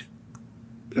dated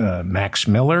Max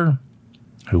Miller,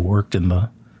 who worked in the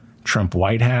Trump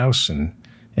White House. And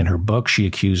in her book, she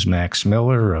accused Max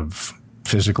Miller of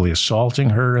physically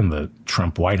assaulting her, and the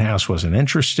Trump White House wasn't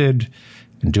interested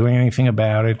in doing anything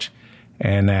about it.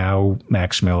 And now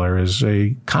Max Miller is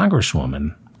a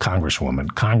congressman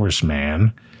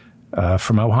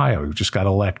from Ohio who just got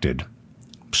elected.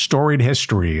 Storied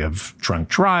history of drunk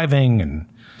driving and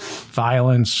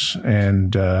violence,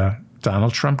 and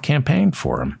Donald Trump campaigned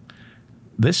for him.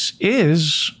 This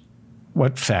is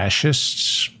what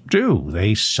fascists do.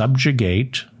 They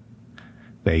subjugate,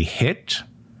 they hit,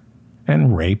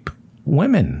 and rape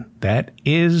women. That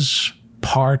is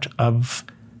part of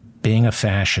being a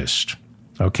fascist.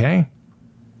 Okay?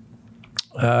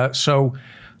 So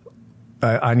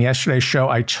on yesterday's show,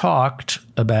 I talked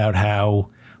about how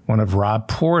one of Rob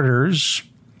Porter's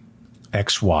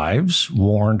ex-wives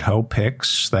warned Hope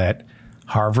Hicks that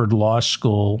Harvard Law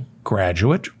School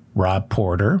graduate Rob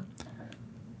Porter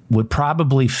would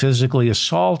probably physically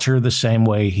assault her the same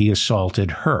way he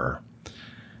assaulted her.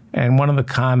 And one of the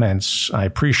comments I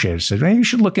appreciated said, hey, you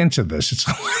should look into this. It's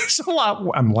a lot.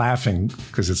 I'm laughing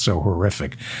because it's so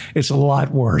horrific. It's a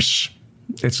lot worse.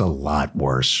 It's a lot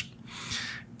worse.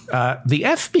 The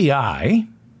FBI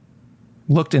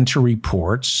looked into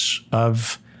reports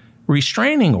of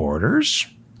restraining orders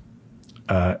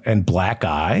and black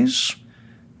eyes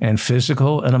and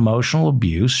physical and emotional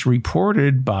abuse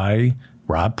reported by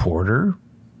Rob Porter,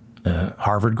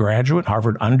 Harvard graduate,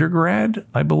 Harvard undergrad,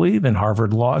 I believe, and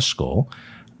Harvard Law School,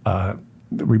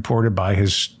 reported by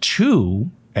his two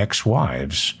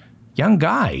ex-wives. Young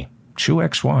guy, two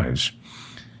ex-wives.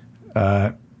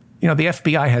 The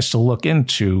FBI has to look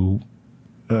into,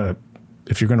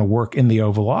 if you're going to work in the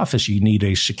Oval Office, you need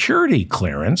a security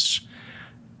clearance,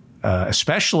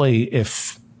 especially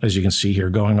if, as you can see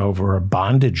here, going over a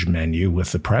bondage menu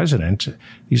with the president.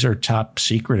 These are top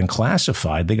secret and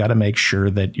classified. They got to make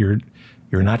sure that you're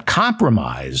not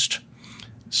compromised.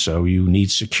 So you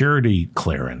need security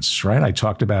clearance, right? I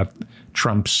talked about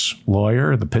Trump's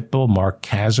lawyer, the pit bull, Mark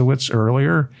Kazowitz,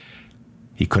 earlier.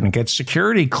 He couldn't get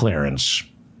security clearance.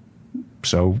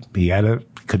 So he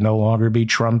could no longer be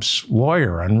Trump's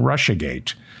lawyer on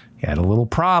Russiagate. He had a little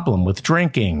problem with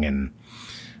drinking and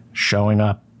showing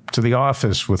up to the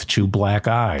office with two black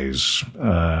eyes.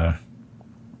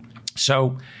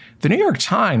 So the New York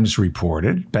Times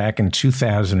reported back in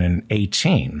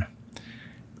 2018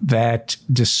 that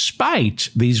despite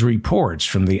these reports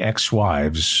from the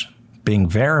ex-wives being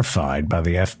verified by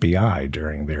the FBI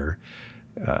during their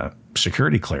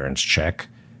security clearance check,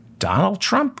 Donald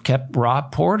Trump kept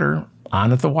Rob Porter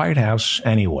on at the White House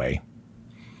anyway,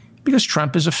 because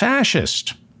Trump is a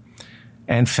fascist,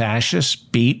 and fascists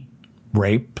beat,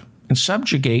 rape, and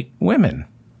subjugate women.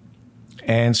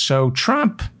 And so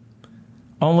Trump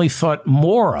only thought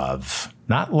more of,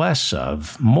 not less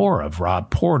of, more of Rob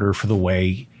Porter for the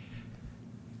way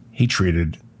he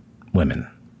treated women,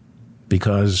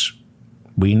 because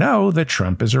we know that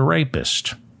Trump is a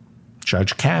rapist.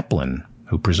 Judge Kaplan,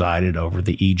 who presided over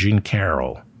the E. Jean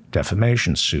Carroll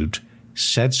defamation suit,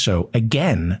 said so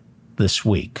again this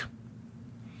week.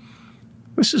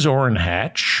 This is Orrin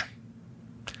Hatch.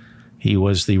 He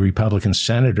was the Republican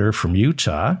senator from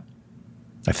Utah.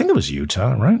 I think it was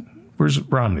Utah, right? Where's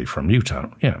Romney from? Utah.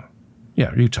 Yeah,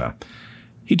 Utah.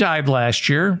 He died last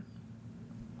year.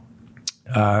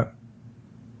 Rob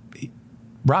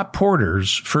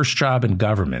Porter's first job in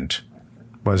government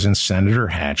was in Senator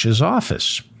Hatch's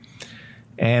office.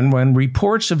 And when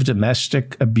reports of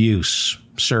domestic abuse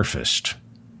surfaced,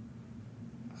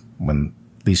 when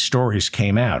these stories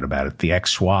came out about it, the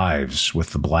ex-wives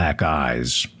with the black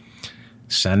eyes,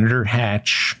 Senator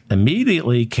Hatch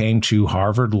immediately came to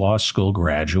Harvard Law School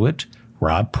graduate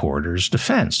Rob Porter's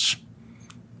defense,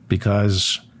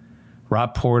 because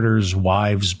Rob Porter's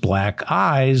wife's black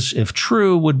eyes, if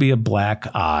true, would be a black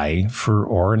eye for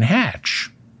Orrin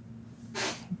Hatch.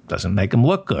 Doesn't make him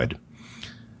look good.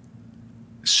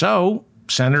 So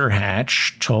Senator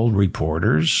Hatch told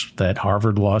reporters that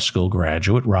Harvard Law School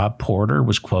graduate Rob Porter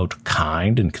was, quote,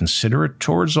 kind and considerate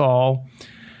towards all.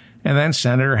 And then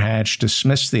Senator Hatch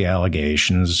dismissed the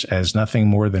allegations as nothing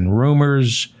more than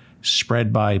rumors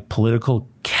spread by political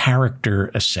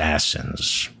character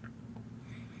assassins.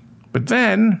 But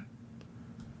then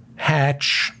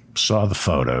Hatch saw the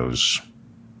photos.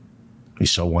 He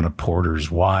saw one of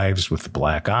Porter's wives with the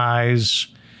black eyes.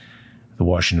 The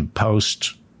Washington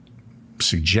Post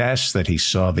suggests that he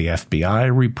saw the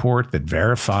FBI report that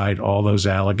verified all those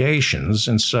allegations.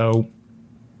 And so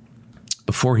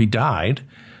before he died,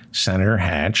 Senator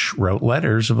Hatch wrote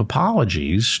letters of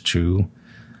apologies to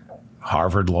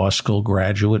Harvard Law School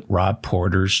graduate Rob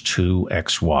Porter's two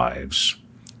ex-wives,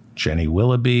 Jenny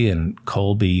Willoughby and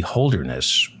Colby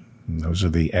Holderness. Those are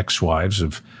the ex-wives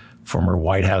of former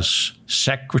White House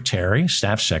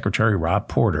Staff Secretary Rob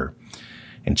Porter.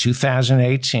 In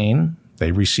 2018,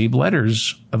 they received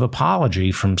letters of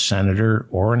apology from Senator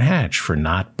Orrin Hatch for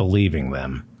not believing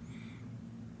them.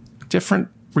 Different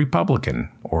Republican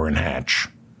Orrin Hatch.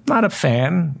 Not a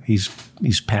fan. He's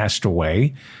passed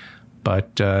away,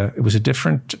 but it was a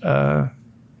different. There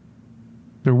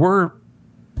were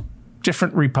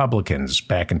different Republicans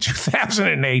back in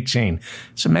 2018.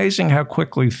 It's amazing how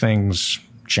quickly things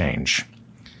change.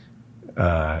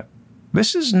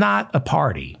 This is not a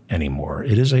party anymore.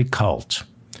 It is a cult.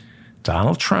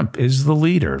 Donald Trump is the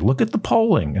leader. Look at the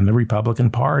polling in the Republican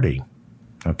Party.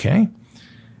 Okay?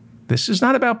 This is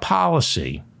not about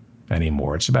policy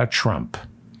anymore. It's about Trump.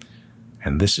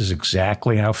 And this is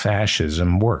exactly how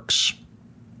fascism works.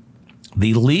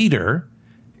 The leader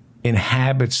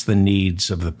inhabits the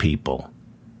needs of the people,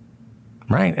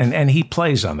 right? And he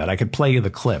plays on that. I could play you the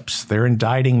clips. They're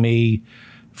indicting me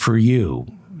for you.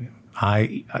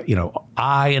 I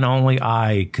and only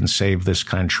I can save this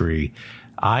country.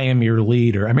 I am your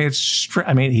leader. I mean,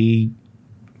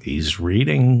 he's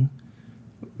reading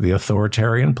the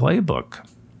authoritarian playbook.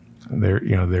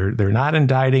 They're not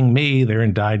indicting me. They're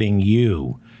indicting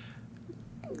you.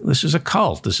 This is a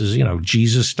cult. This is,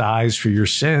 Jesus dies for your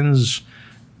sins.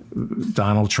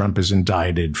 Donald Trump is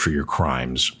indicted for your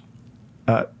crimes.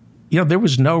 There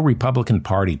was no Republican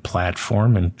Party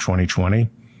platform in 2020.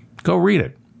 Go read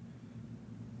it.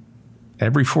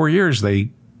 Every 4 years,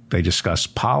 they discuss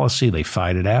policy. They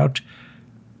fight it out.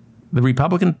 The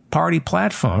Republican Party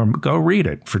platform, go read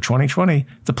it. For 2020,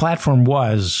 the platform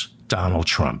was Donald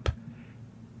Trump.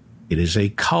 It is a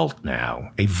cult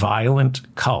now, a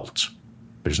violent cult.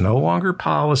 There's no longer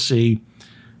policy.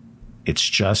 It's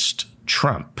just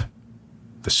Trump.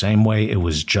 The same way it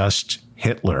was just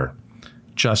Hitler,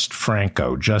 just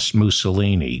Franco, just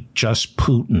Mussolini, just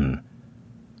Putin,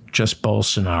 just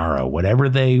Bolsonaro. Whatever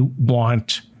they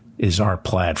want is our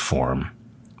platform.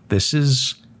 This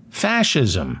is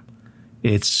fascism.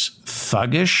 It's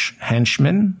thuggish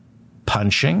henchmen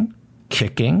punching,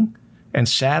 kicking, and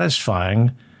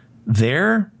satisfying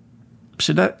their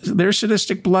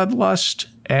sadistic bloodlust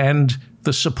and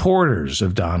the supporters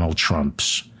of Donald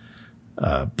Trump's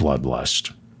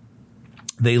bloodlust.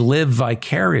 They live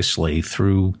vicariously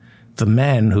through the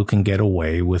men who can get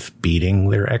away with beating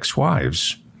their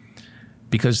ex-wives.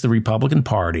 Because the Republican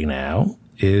Party now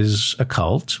is a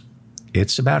cult.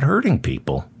 It's about hurting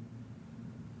people.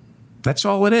 That's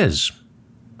all it is.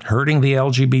 Hurting the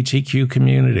LGBTQ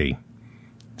community.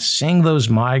 Seeing those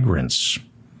migrants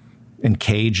in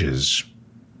cages.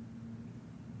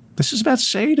 This is about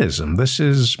sadism. This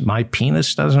is, my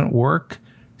penis doesn't work.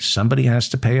 Somebody has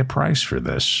to pay a price for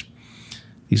this.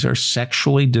 These are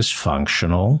sexually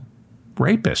dysfunctional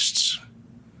rapists.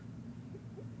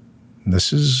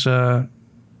 This is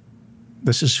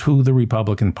who the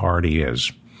Republican Party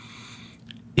is.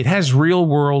 It has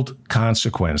real-world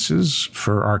consequences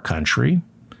for our country.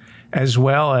 as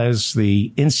well as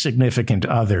the insignificant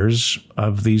others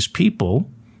of these people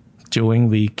doing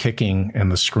the kicking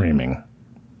and the screaming.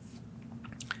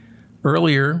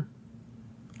 Earlier,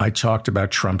 I talked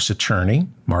about Trump's attorney,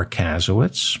 Mark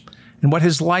Kasowitz, and what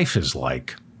his life is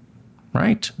like,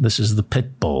 right? This is the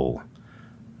pit bull.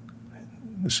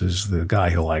 This is the guy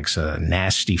who likes a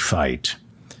nasty fight.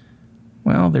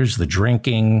 Well, there's the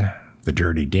drinking, the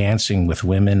dirty dancing with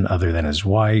women other than his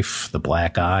wife, the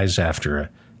black eyes after a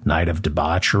night of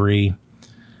debauchery.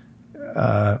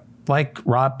 Like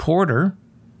Rob Porter,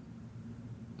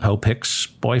 Hope Hicks'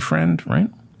 boyfriend,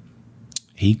 right?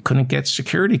 He couldn't get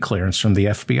security clearance from the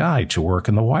FBI to work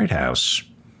in the White House.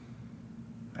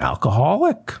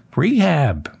 Alcoholic,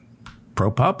 rehab.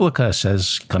 ProPublica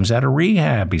says he comes out of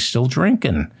rehab. He's still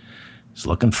drinking. He's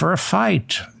looking for a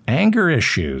fight. Anger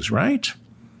issues, right?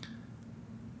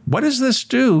 What does this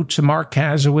do to Mark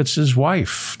Kasowitz's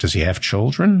wife? Does he have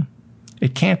children?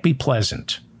 It can't be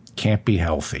pleasant. Can't be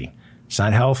healthy. It's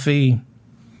not healthy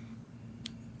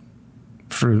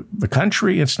for the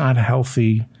country. It's not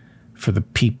healthy for the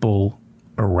people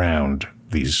around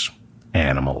these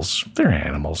animals. They're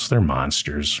animals. They're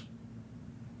monsters.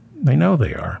 They know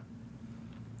they are.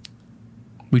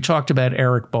 We talked about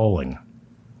Eric Bolling,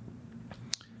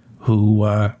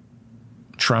 who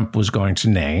Trump was going to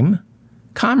name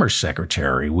Commerce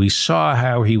Secretary. We saw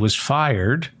how he was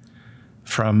fired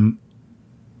from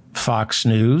Fox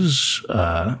News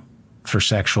for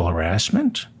sexual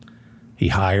harassment. He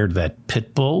hired that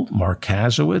pit bull, Mark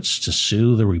Kasowitz, to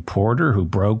sue the reporter who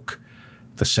broke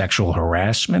the sexual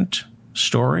harassment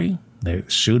story. They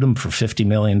sued him for $50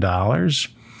 million.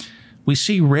 We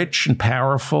see rich and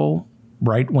powerful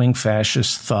right-wing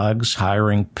fascist thugs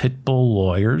hiring pit bull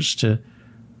lawyers to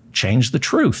change the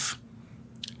truth.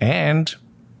 And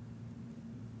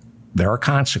there are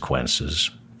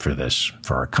consequences for this,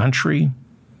 for our country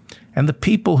and the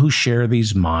people who share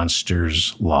these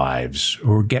monsters' lives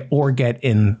or get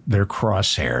in their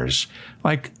crosshairs,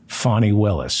 like Fani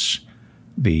Willis,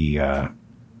 the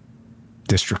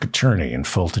district attorney in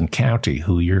Fulton County,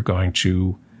 who you're going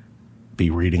to be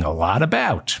reading a lot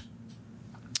about.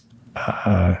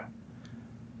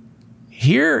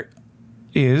 Here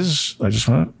is, I just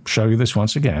want to show you this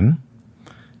once again.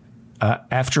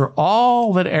 After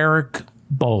all that Eric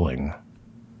Bolling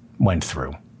went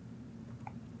through,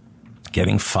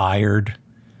 getting fired,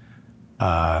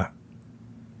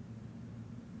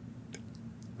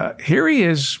 here he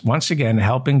is once again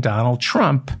helping Donald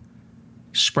Trump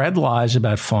spread lies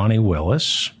about Fani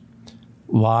Willis,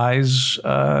 lies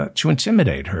to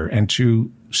intimidate her and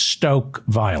to stoke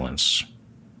violence.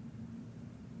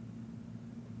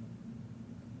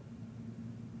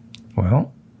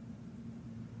 Well,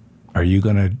 are you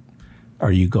going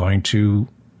to,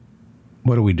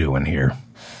 what are we doing here?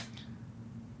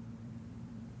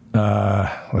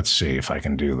 Let's see if I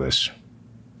can do this.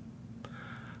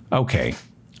 Okay.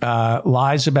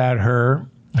 Lies about her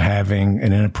having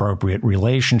an inappropriate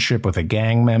relationship with a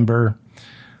gang member.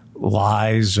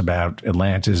 Lies about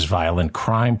Atlanta's violent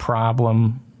crime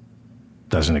problem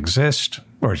doesn't exist,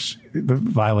 or the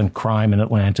violent crime in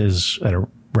Atlanta is at a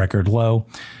record low.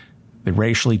 The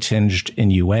racially tinged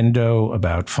innuendo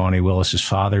about Fani Willis's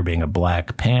father being a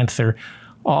Black Panther,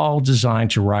 all designed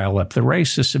to rile up the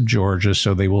racists of Georgia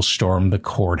so they will storm the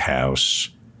courthouse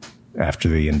after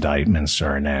the indictments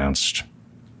are announced.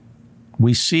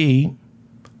 We see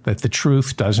that the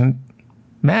truth doesn't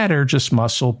matter, just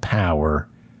muscle, power,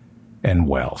 and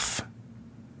wealth.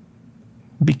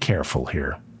 Be careful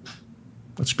here.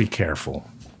 Let's be careful.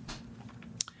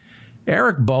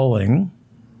 Eric Bolling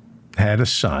had a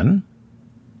son,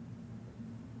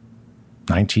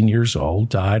 19 years old,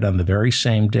 died on the very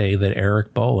same day that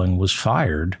Eric Bolling was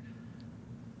fired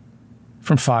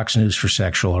from Fox News for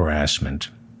sexual harassment.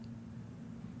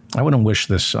 I wouldn't wish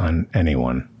this on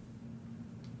anyone.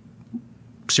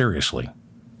 Seriously.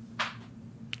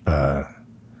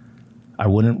 I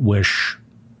wouldn't wish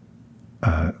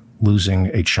losing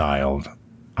a child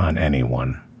on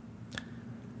anyone.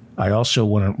 I also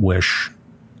wouldn't wish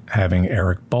having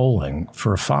Eric Bolling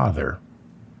for a father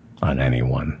on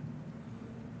anyone.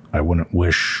 I wouldn't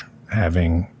wish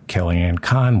having Kellyanne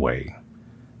Conway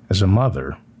as a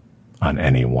mother on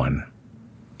anyone.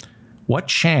 What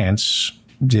chance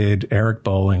did Eric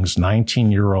Bolling's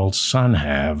 19-year-old son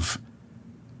have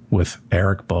with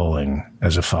Eric Bolling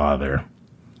as a father?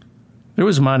 There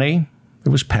was money,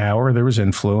 there was power, there was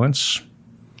influence.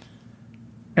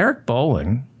 Eric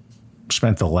Bolling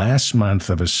spent the last month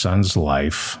of his son's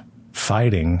life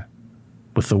fighting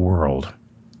with the world.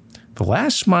 The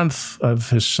last month of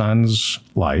his son's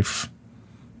life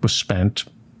was spent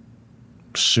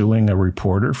suing a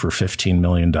reporter for $15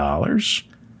 million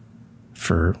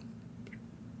for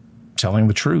telling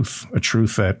the truth, a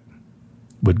truth that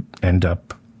would end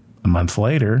up a month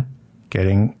later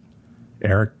getting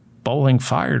Eric Bolling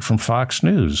fired from Fox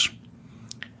News.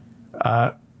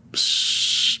 On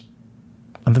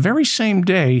the very same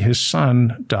day, his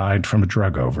son died from a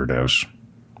drug overdose.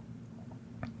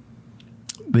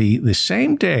 The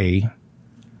same day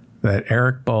that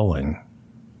Eric Bolling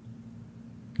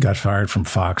got fired from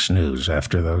Fox News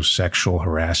after those sexual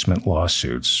harassment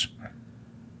lawsuits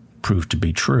proved to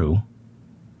be true,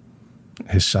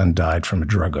 his son died from a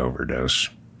drug overdose.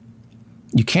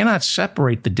 You cannot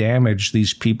separate the damage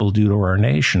these people do to our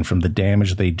nation from the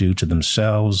damage they do to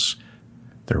themselves,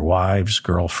 their wives,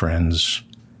 girlfriends,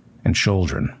 and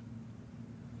children.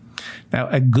 Now,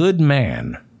 a good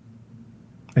man,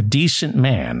 a decent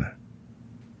man,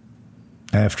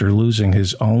 after losing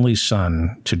his only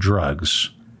son to drugs,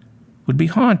 would be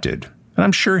haunted. And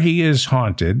I'm sure he is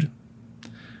haunted.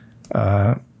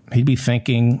 He'd be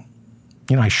thinking,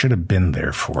 I should have been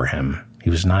there for him. He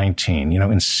was 19.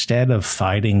 Instead of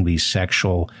fighting these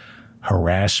sexual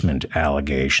harassment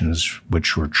allegations,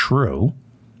 which were true,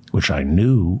 which I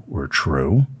knew were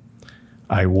true,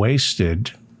 I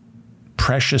wasted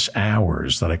precious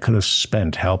hours that I could have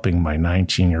spent helping my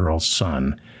 19-year-old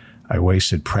son. I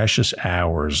wasted precious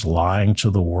hours lying to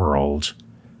the world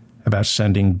about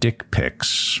sending dick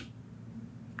pics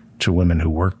to women who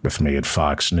worked with me at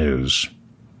Fox News.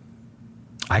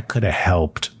 I could have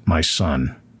helped my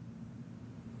son.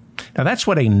 Now, that's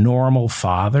what a normal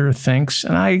father thinks,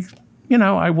 and I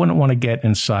wouldn't want to get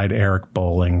inside Eric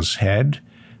Bolling's head.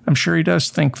 I'm sure he does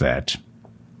think that.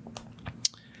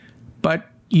 But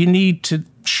you need to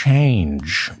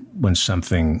change when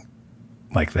something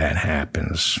like that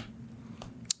happens.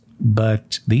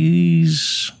 But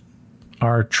these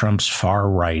are Trump's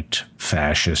far-right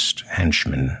fascist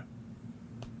henchmen.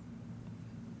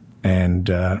 And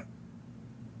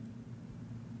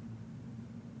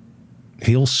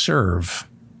he'll serve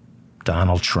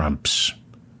Donald Trump's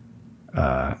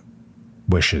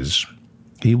wishes.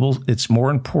 It's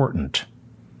more important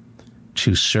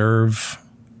to serve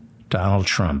Donald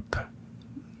Trump,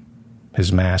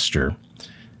 his master,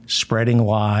 spreading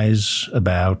lies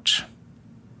about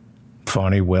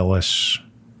Fani Willis.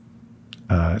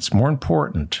 It's more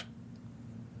important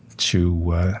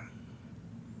to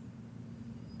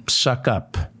suck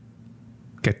up,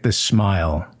 get this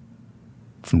smile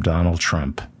from Donald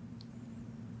Trump,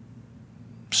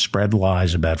 spread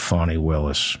lies about Fani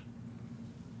Willis,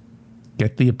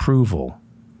 get the approval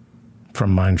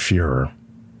from Mein Fuhrer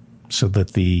so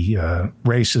that the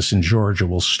racists in Georgia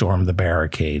will storm the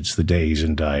barricades the day he's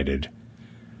indicted.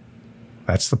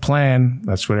 That's the plan.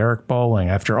 That's what Eric Bolling,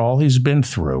 after all he's been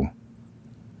through,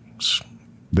 is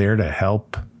there to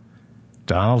help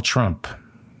Donald Trump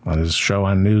on his show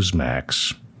on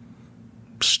Newsmax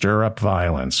stir up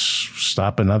violence,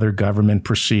 stop another government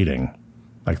proceeding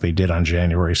like they did on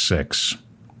January 6th.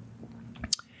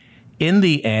 In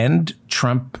the end,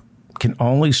 Trump can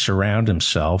only surround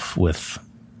himself with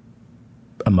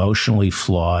emotionally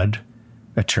flawed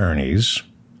attorneys.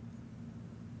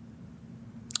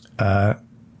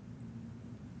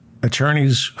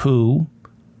 Attorneys who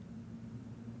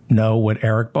know what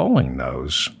Eric Bolling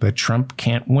knows, that Trump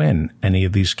can't win any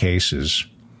of these cases.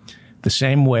 The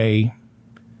same way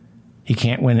he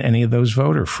can't win any of those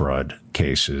voter fraud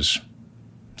cases.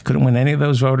 Couldn't win any of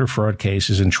those voter fraud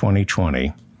cases in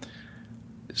 2020.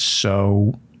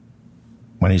 So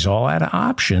when he's all out of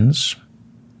options,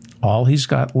 all he's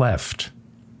got left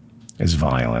is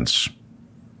violence.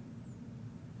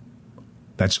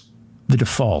 That's the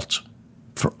default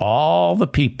for all the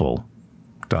people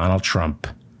Donald Trump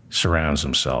surrounds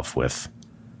himself with: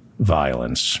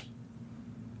 violence.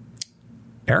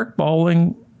 Eric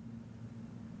Bolling,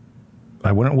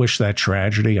 I wouldn't wish that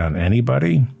tragedy on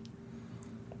anybody,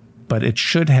 but it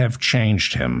should have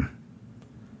changed him,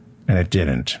 and it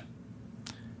didn't.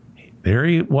 There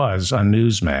he was on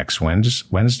Newsmax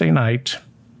Wednesday night,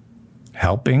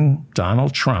 helping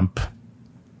Donald Trump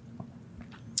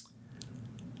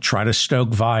try to stoke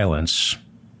violence,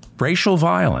 racial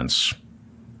violence,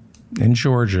 in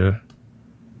Georgia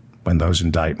when those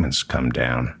indictments come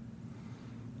down.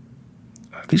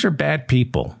 These are bad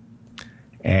people.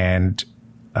 And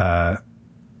at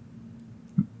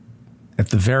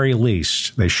the very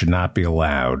least, they should not be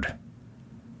allowed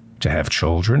to have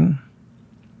children.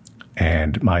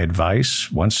 And my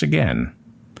advice, once again,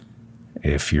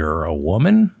 if you're a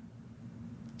woman,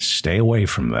 stay away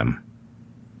from them.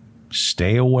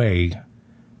 Stay away.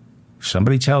 If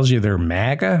somebody tells you they're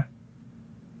MAGA,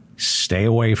 stay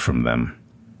away from them.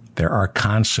 there are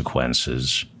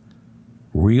consequences,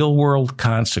 real-world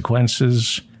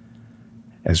consequences,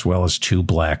 as well as two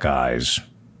black eyes.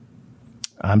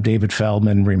 I'm David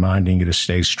Feldman, reminding you to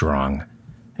stay strong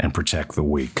and protect the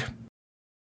weak.